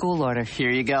back-to-school order. Here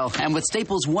you go. And with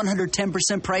Staples'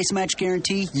 110% price match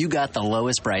guarantee, you got the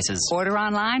lowest prices. Order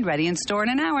online, ready in store in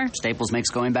an hour. Staples makes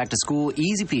going back to school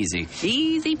easy peasy.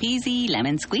 Easy peasy,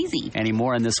 lemon squeezy. Any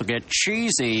more and this will get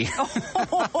cheesy.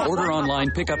 Order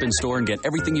online, pick up in store, and get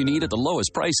everything you need at the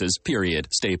lowest prices, period.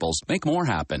 Staples. Make more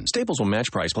happen. Staples will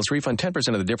match price plus refund 10%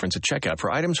 of the difference at checkout for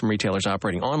items from retailers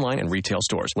operating online and retail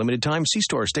stores. Limited time. See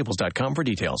store or staples.com for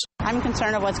details. I'm concerned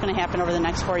of what's going to happen over the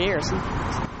next 4 years.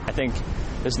 I think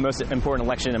this is the most important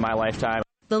election in my lifetime.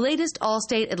 The latest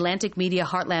Allstate Atlantic Media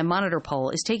Heartland Monitor poll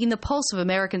is taking the pulse of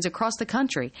Americans across the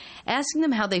country, asking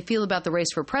them how they feel about the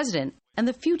race for president and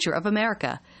the future of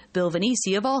America. Bill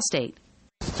Venisi of Allstate.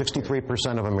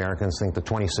 63% of Americans think the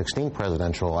 2016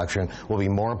 presidential election will be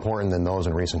more important than those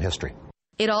in recent history.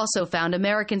 It also found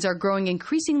Americans are growing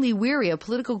increasingly weary of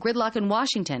political gridlock in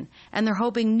Washington, and they're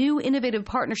hoping new innovative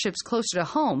partnerships closer to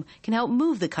home can help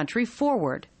move the country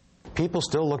forward. People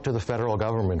still look to the federal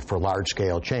government for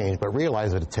large-scale change, but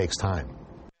realize that it takes time.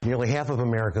 Nearly half of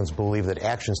Americans believe that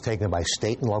actions taken by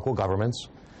state and local governments,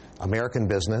 American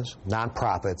business,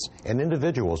 nonprofits, and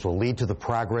individuals will lead to the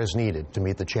progress needed to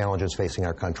meet the challenges facing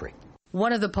our country.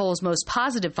 One of the poll's most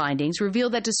positive findings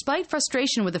revealed that despite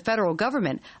frustration with the federal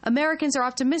government, Americans are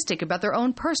optimistic about their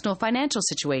own personal financial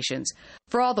situations.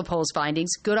 For all the poll's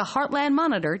findings, go to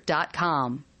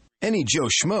heartlandmonitor.com. Any Joe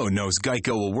Schmo knows Geico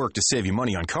will work to save you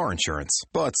money on car insurance.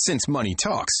 But since money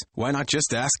talks, why not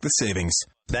just ask the savings?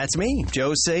 That's me,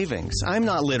 Joe's Savings. I'm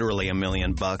not literally $1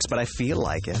 million, but I feel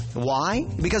like it. Why?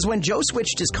 Because when Joe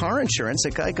switched his car insurance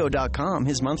at Geico.com,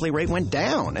 his monthly rate went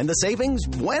down and the savings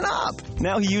went up.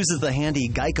 Now he uses the handy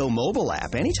Geico mobile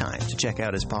app anytime to check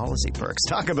out his policy perks.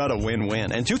 Talk about a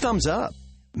win-win. And 2 thumbs up.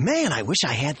 Man, I wish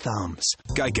I had thumbs.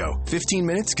 Geico. 15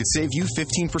 minutes could save you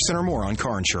 15% or more on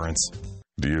car insurance.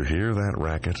 Do you hear that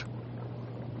racket?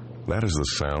 That is the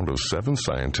sound of 7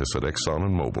 scientists at Exxon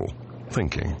and Mobil.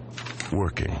 Thinking,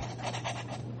 working.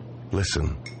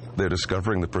 Listen, they're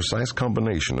discovering the precise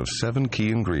combination of 7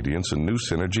 key ingredients in new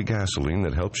Synergy gasoline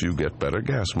that helps you get better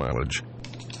gas mileage.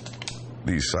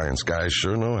 These science guys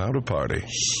sure know how to party.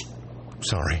 Shh.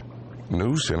 Sorry.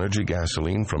 New Synergy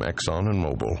gasoline from Exxon and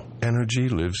Mobil. Energy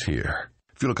lives here.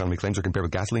 Fuel economy claims are compared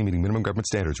with gasoline meeting minimum government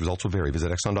standards. Results will vary.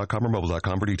 Visit Exxon.com or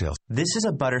Mobil.com for details. This is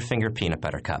a Butterfinger peanut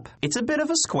butter cup. It's a bit of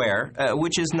a square,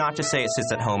 which is not to say it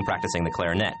sits at home practicing the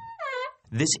clarinet.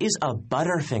 This is a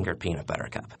Butterfinger peanut butter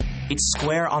cup. It's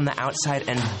square on the outside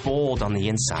and bold on the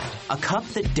inside. A cup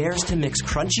that dares to mix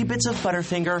crunchy bits of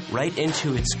Butterfinger right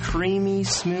into its creamy,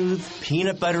 smooth,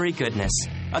 peanut buttery goodness.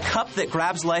 A cup that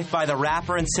grabs life by the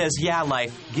wrapper and says, yeah,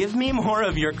 life, give me more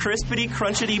of your crispity,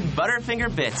 crunchity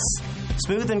Butterfinger bits.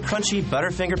 Smooth and crunchy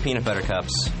Butterfinger peanut butter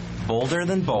cups. Bolder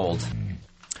than bold.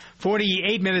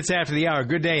 48 minutes after the hour.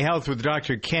 Good Day Health with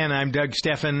Dr. Ken. I'm Doug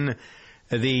Steffen.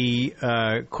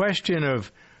 The question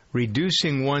of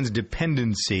reducing one's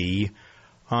dependency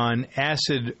on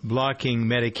acid-blocking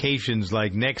medications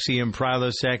like Nexium,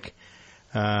 Prilosec.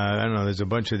 I don't know, there's a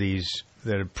bunch of these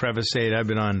that are Prevacid. I've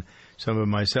been on some of them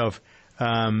myself.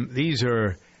 These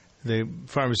are, the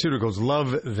pharmaceuticals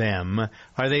love them.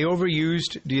 Are they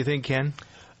overused, do you think, Ken?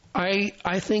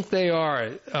 I think they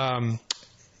are.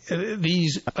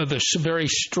 These are the very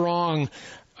strong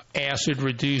acid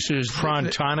reducers.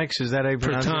 Prontonics, is that how you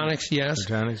pronounce it? Protonics, yes.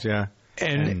 Protonics, yeah.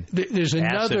 And there's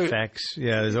another... Effects.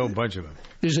 Yeah, there's a whole bunch of them.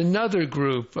 There's another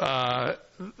group, the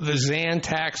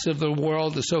Zantacs of the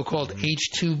world, the so-called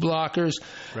H2 blockers.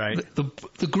 Right.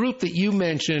 The group that you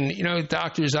mentioned, you know,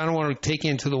 doctors, I don't want to take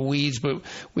you into the weeds, but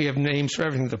we have names for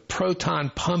everything. The proton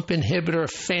pump inhibitor,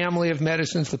 family of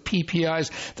medicines, the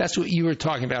PPIs, that's what you were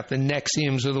talking about, the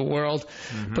Nexiums of the world.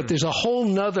 Mm-hmm. But there's a whole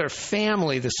nother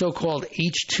family, the so-called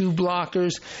H2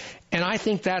 blockers. And I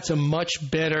think that's a much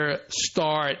better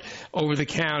start over the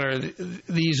counter.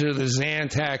 These are the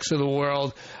Zantacs of the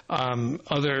world,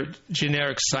 other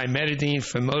generic cimetidine,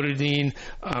 famotidine,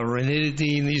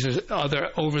 ranitidine. These are other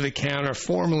over-the-counter.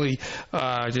 Formerly,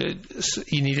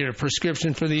 you needed a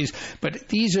prescription for these. But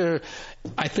these are,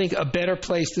 I think, a better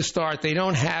place to start. They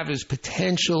don't have as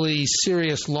potentially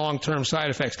serious long-term side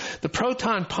effects. The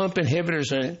proton pump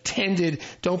inhibitors are intended,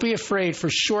 don't be afraid, for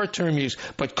short-term use.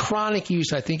 But chronic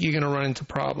use, I think you're going to run into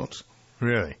problems.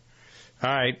 Really?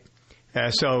 All right.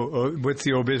 So what's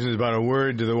the old business about a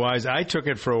word to the wise? I took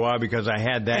it for a while because I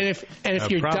had that And if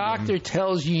your problem. doctor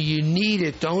tells you you need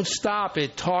it, don't stop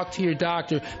it. Talk to your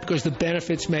doctor because the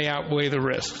benefits may outweigh the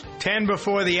risks. 10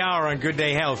 before the hour on Good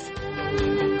Day Health.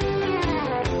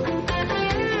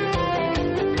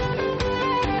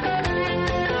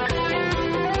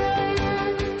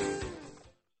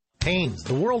 Haynes,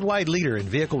 the worldwide leader in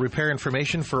vehicle repair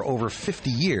information for over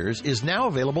 50 years, is now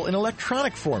available in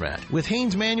electronic format. With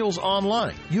Haynes Manuals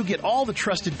Online, you get all the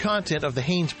trusted content of the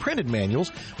Haynes printed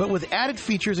manuals, but with added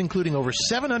features including over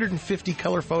 750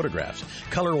 color photographs,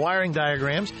 color wiring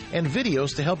diagrams, and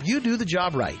videos to help you do the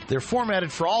job right. They're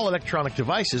formatted for all electronic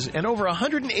devices, and over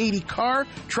 180 car,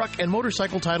 truck, and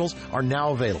motorcycle titles are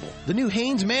now available. The new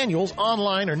Haynes Manuals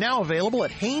Online are now available at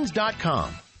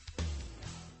Haynes.com.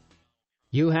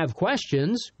 You have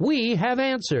questions, we have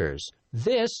answers.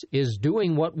 This is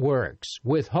Doing What Works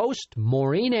with host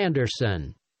Maureen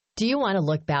Anderson. Do you want to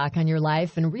look back on your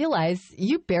life and realize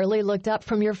you barely looked up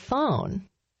from your phone?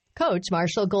 Coach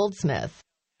Marshall Goldsmith.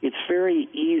 It's very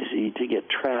easy to get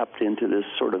trapped into this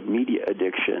sort of media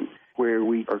addiction where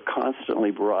we are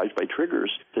constantly barraged by triggers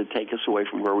to take us away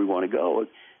from where we want to go.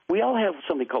 We all have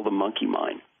something called the monkey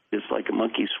mind. is like a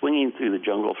monkey swinging through the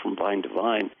jungle from vine to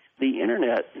vine. The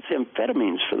Internet, it's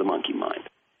amphetamines for the monkey mind.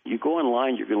 You go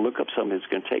online, you're going to look up something that's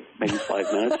going to take maybe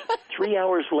 5 minutes. 3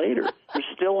 hours later, you're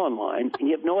still online, and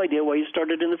you have no idea why you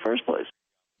started in the first place.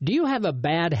 Do you have a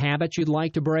bad habit you'd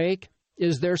like to break?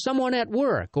 Is there someone at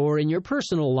work or in your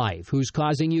personal life who's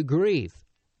causing you grief?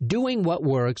 Doing What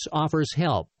Works offers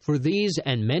help for these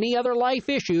and many other life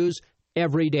issues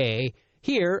every day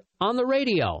here on the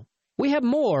radio. We have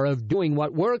more of Doing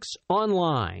What Works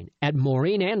online at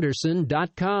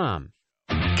MaureenAnderson.com.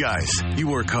 Guys, you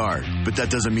work hard, but that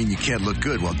doesn't mean you can't look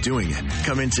good while doing it.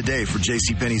 Come in today for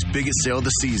JCPenney's biggest sale of the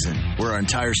season, where our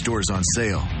entire store is on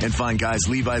sale. And find guys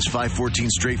Levi's 514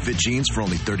 straight fit jeans for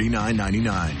only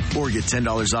 $39.99. Or get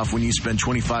 $10 off when you spend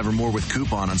 $25 or more with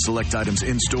coupon on select items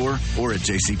in-store or at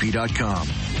jcp.com.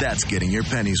 That's getting your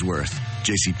pennies worth.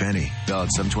 JCPenney.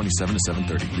 Valid 7/27 to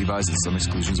 7/30. Levi's and some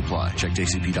exclusions apply. Check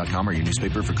jcp.com or your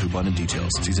newspaper for coupon and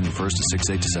details. Season refers to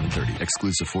 6/8 to 7/30.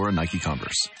 Excludes Sephora, Nike,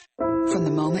 Converse. From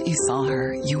the moment you saw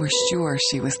her, you were sure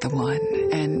she was the one.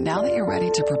 And now that you're ready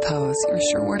to propose, you're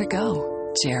sure where to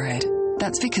go. Jared.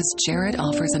 That's because Jared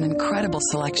offers an incredible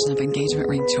selection of engagement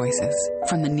ring choices.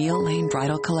 From the Neil Lane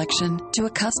Bridal Collection to a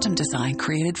custom design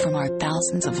created from our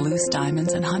thousands of loose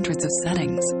diamonds and hundreds of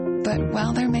settings. But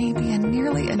while there may be a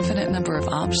nearly infinite number of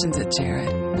options at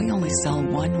Jared, we only sell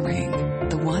one ring.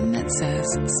 The one that says,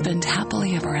 spend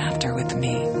happily ever after with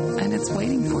me. And it's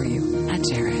waiting for you at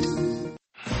Jared.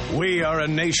 We are a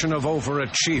nation of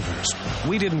overachievers.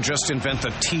 We didn't just invent the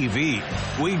TV.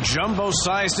 We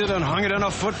jumbo-sized it and hung it in a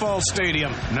football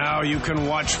stadium. Now you can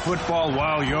watch football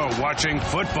while you're watching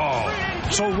football.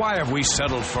 So why have we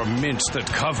settled for mints that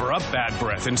cover up bad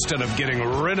breath instead of getting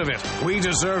rid of it? We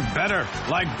deserve better,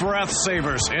 like Breath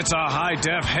Savers. It's a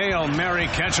high-def Hail Mary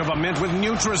catch of a mint with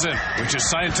Nutrizin, which is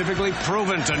scientifically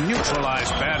proven to neutralize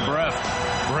bad breath.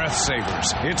 Breath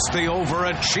Savers. It's the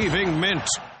overachieving mint.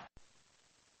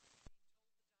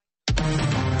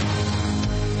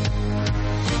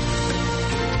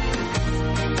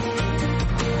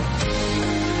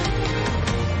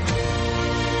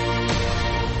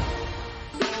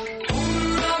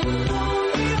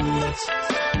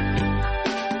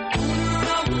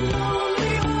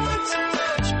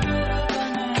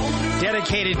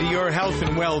 Dedicated to your health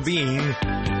and well-being,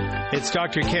 it's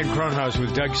Dr. Ken Cronhaus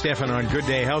with Doug Stephan on Good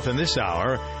Day Health in this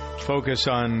hour. Focus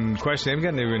on questions. I haven't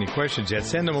gotten any questions yet.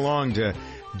 Send them along to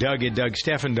Doug at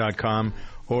DougStephan.com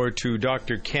or to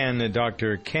Dr. Ken at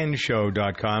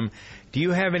drkenshow.com. Do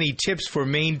you have any tips for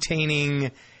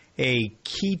maintaining a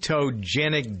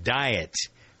ketogenic diet?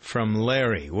 From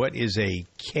Larry. What is a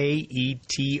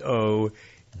ketogenic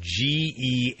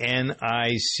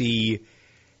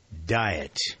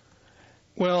diet?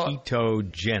 Well,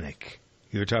 ketogenic.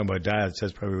 You were talking about diets.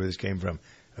 That's probably where this came from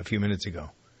a few minutes ago.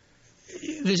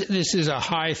 This is a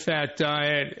high-fat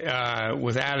diet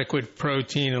with adequate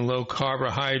protein and low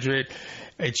carbohydrate.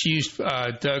 It's used,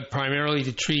 Doug, primarily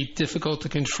to treat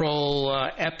difficult-to-control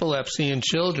epilepsy in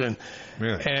children.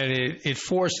 Really? And it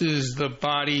forces the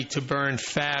body to burn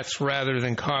fats rather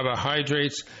than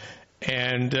carbohydrates.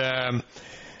 And,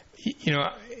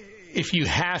 if you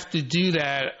have to do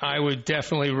that, I would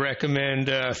definitely recommend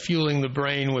fueling the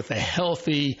brain with the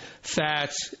healthy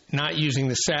fats, not using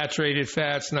the saturated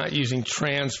fats, not using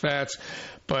trans fats.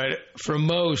 But for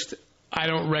most, I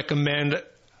don't recommend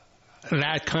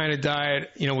that kind of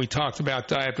diet. We talked about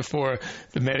diet before,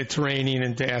 the Mediterranean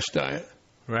and DASH diet.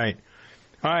 Right.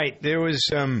 All right. There was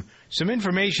some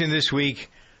information this week.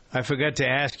 I forgot to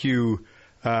ask you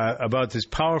about this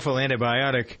powerful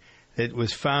antibiotic that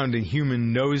was found in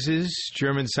human noses.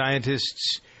 German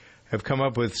scientists have come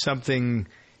up with something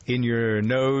in your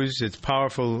nose that's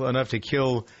powerful enough to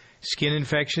kill skin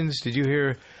infections. Did you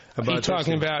hear about Are you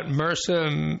talking about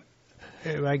MRSA?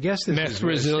 I guess this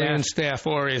Methicillin Staph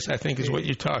aureus, I think, is what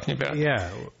you're talking about. Yeah.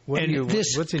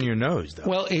 What's in your nose, though?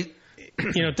 Well,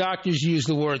 doctors use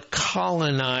the word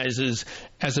colonizes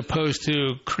as opposed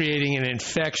to creating an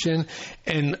infection.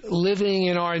 And living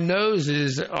in our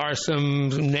noses are some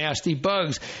nasty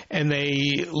bugs, and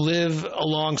they live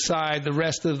alongside the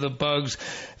rest of the bugs,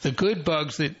 the good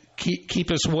bugs that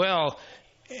keep us well.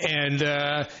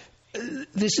 And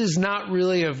this is not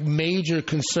really of major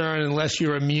concern unless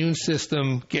your immune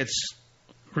system gets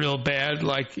real bad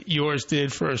like yours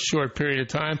did for a short period of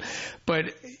time.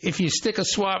 But if you stick a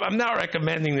swab, I'm not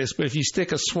recommending this, but if you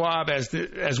stick a swab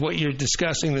as what you're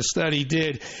discussing the study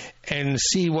did and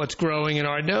see what's growing in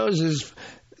our noses,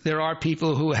 there are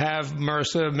people who have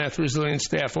MRSA, Methicillin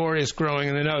Staph aureus growing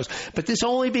in the nose. But this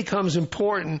only becomes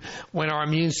important when our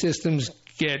immune systems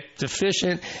get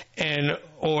deficient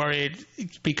or it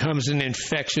becomes an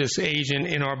infectious agent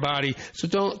in our body. So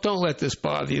don't let this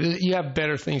bother you. You have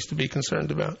better things to be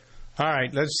concerned about. All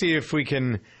right, let's see if we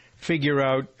can figure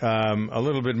out a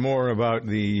little bit more about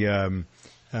the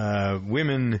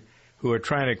women who are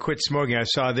trying to quit smoking. I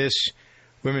saw this.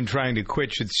 Women trying to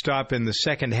quit should stop in the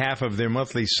second half of their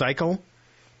monthly cycle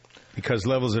because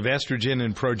levels of estrogen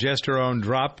and progesterone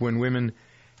drop when women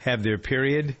have their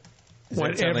period.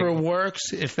 Whatever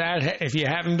works. If you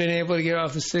haven't been able to get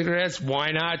off the cigarettes,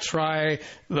 why not try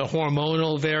the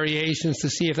hormonal variations to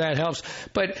see if that helps?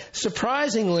 But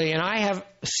surprisingly, and I have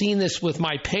seen this with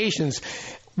my patients,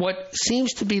 what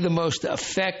seems to be the most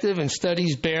effective, and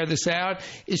studies bear this out,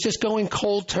 is just going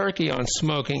cold turkey on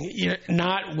smoking. You're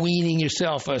not weaning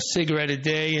yourself a cigarette a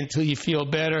day until you feel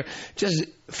better, just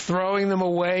throwing them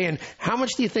away. And how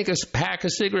much do you think a pack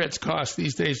of cigarettes costs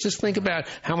these days? Just think about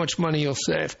how much money you'll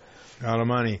save. A lot of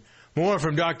money. More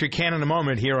from Dr. Ken in a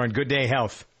moment here on Good Day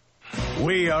Health.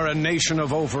 We are a nation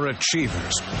of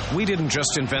overachievers. We didn't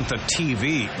just invent the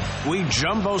TV. We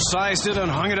jumbo-sized it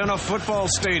and hung it in a football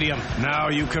stadium. Now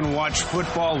you can watch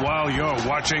football while you're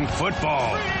watching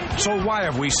football. So why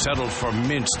have we settled for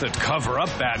mints that cover up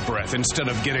bad breath instead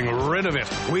of getting rid of it?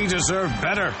 We deserve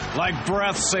better. Like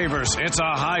Breath Savers, it's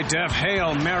a high-def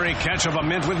Hail Mary catch of a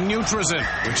mint with Nutrizin,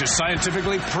 which is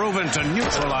scientifically proven to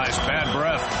neutralize bad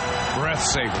breath. Breath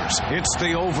Savers, it's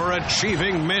the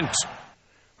overachieving mint.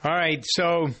 All right,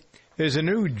 so there's a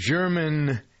new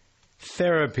German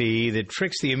therapy that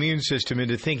tricks the immune system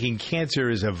into thinking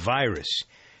cancer is a virus.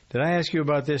 Did I ask you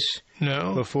about this?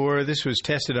 No. Before? This was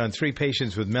tested on 3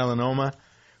 patients with melanoma,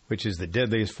 which is the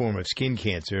deadliest form of skin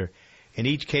cancer. In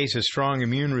each case, a strong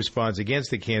immune response against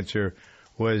the cancer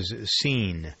was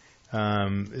seen.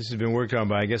 This has been worked on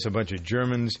by, I guess, a bunch of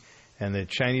Germans, and the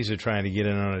Chinese are trying to get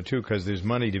in on it, too, because there's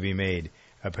money to be made,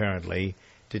 apparently.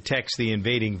 Detects the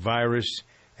invading virus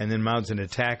and then mounts an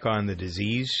attack on the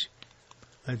disease.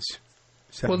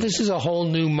 Well, this is a whole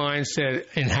new mindset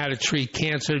in how to treat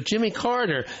cancer. Jimmy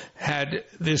Carter had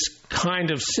this kind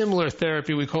of similar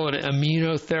therapy. We call it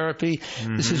immunotherapy.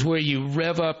 Mm-hmm. This is where you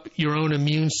rev up your own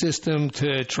immune system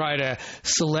to try to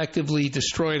selectively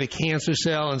destroy the cancer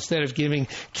cell instead of giving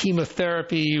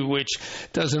chemotherapy, which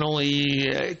doesn't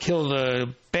only kill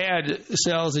the bad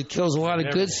cells, it kills a lot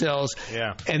of good cells.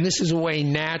 Yeah. And this is a way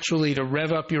naturally to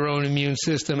rev up your own immune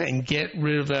system and get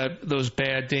rid of those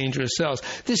bad, dangerous cells.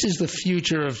 This is the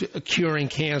future of curing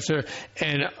cancer,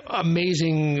 and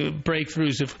amazing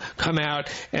breakthroughs have come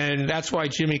out, and that's why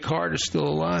Jimmy Carter's still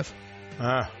alive.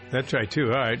 That's right,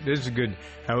 too. All right, this is good.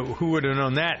 Who would have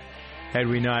known that had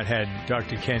we not had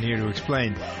Dr. Ken here to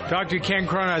explain? Dr. Ken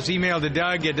Kronos, email to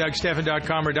Doug at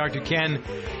DougSteffen.com or Dr. Ken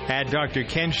at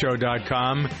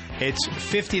DrKenShow.com. It's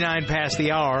 59 past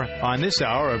the hour on this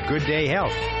hour of Good Day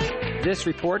Health. This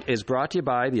report is brought to you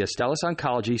by the Astellas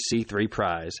Oncology C3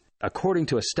 Prize. According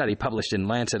to a study published in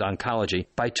Lancet Oncology,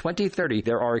 by 2030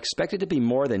 there are expected to be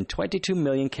more than 22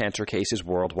 million cancer cases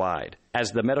worldwide.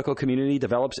 As the medical community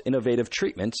develops innovative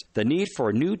treatments, the need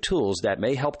for new tools that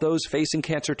may help those facing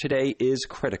cancer today is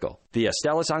critical. The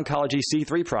Astellas Oncology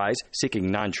C3 Prize,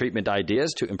 seeking non-treatment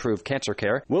ideas to improve cancer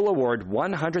care, will award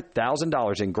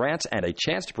 $100,000 in grants and a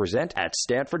chance to present at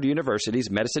Stanford University's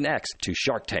Medicine X to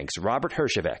Shark Tank's Robert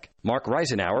Herjavec. Mark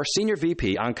Reisenauer, Senior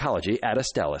VP Oncology at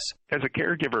Astellas. As a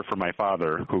caregiver for my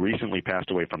father, who recently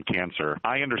passed away from cancer,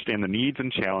 I understand the needs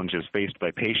and challenges faced by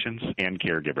patients and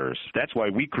caregivers. That's why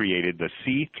we created the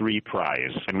C3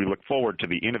 Prize, and we look forward to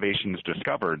the innovations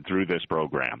discovered through this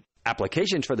program.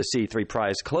 Applications for the C3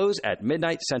 Prize close at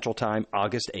midnight Central Time,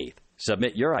 August 8th.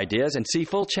 Submit your ideas and see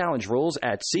full challenge rules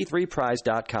at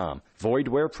c3prize.com. Void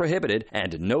where prohibited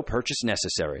and no purchase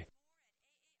necessary.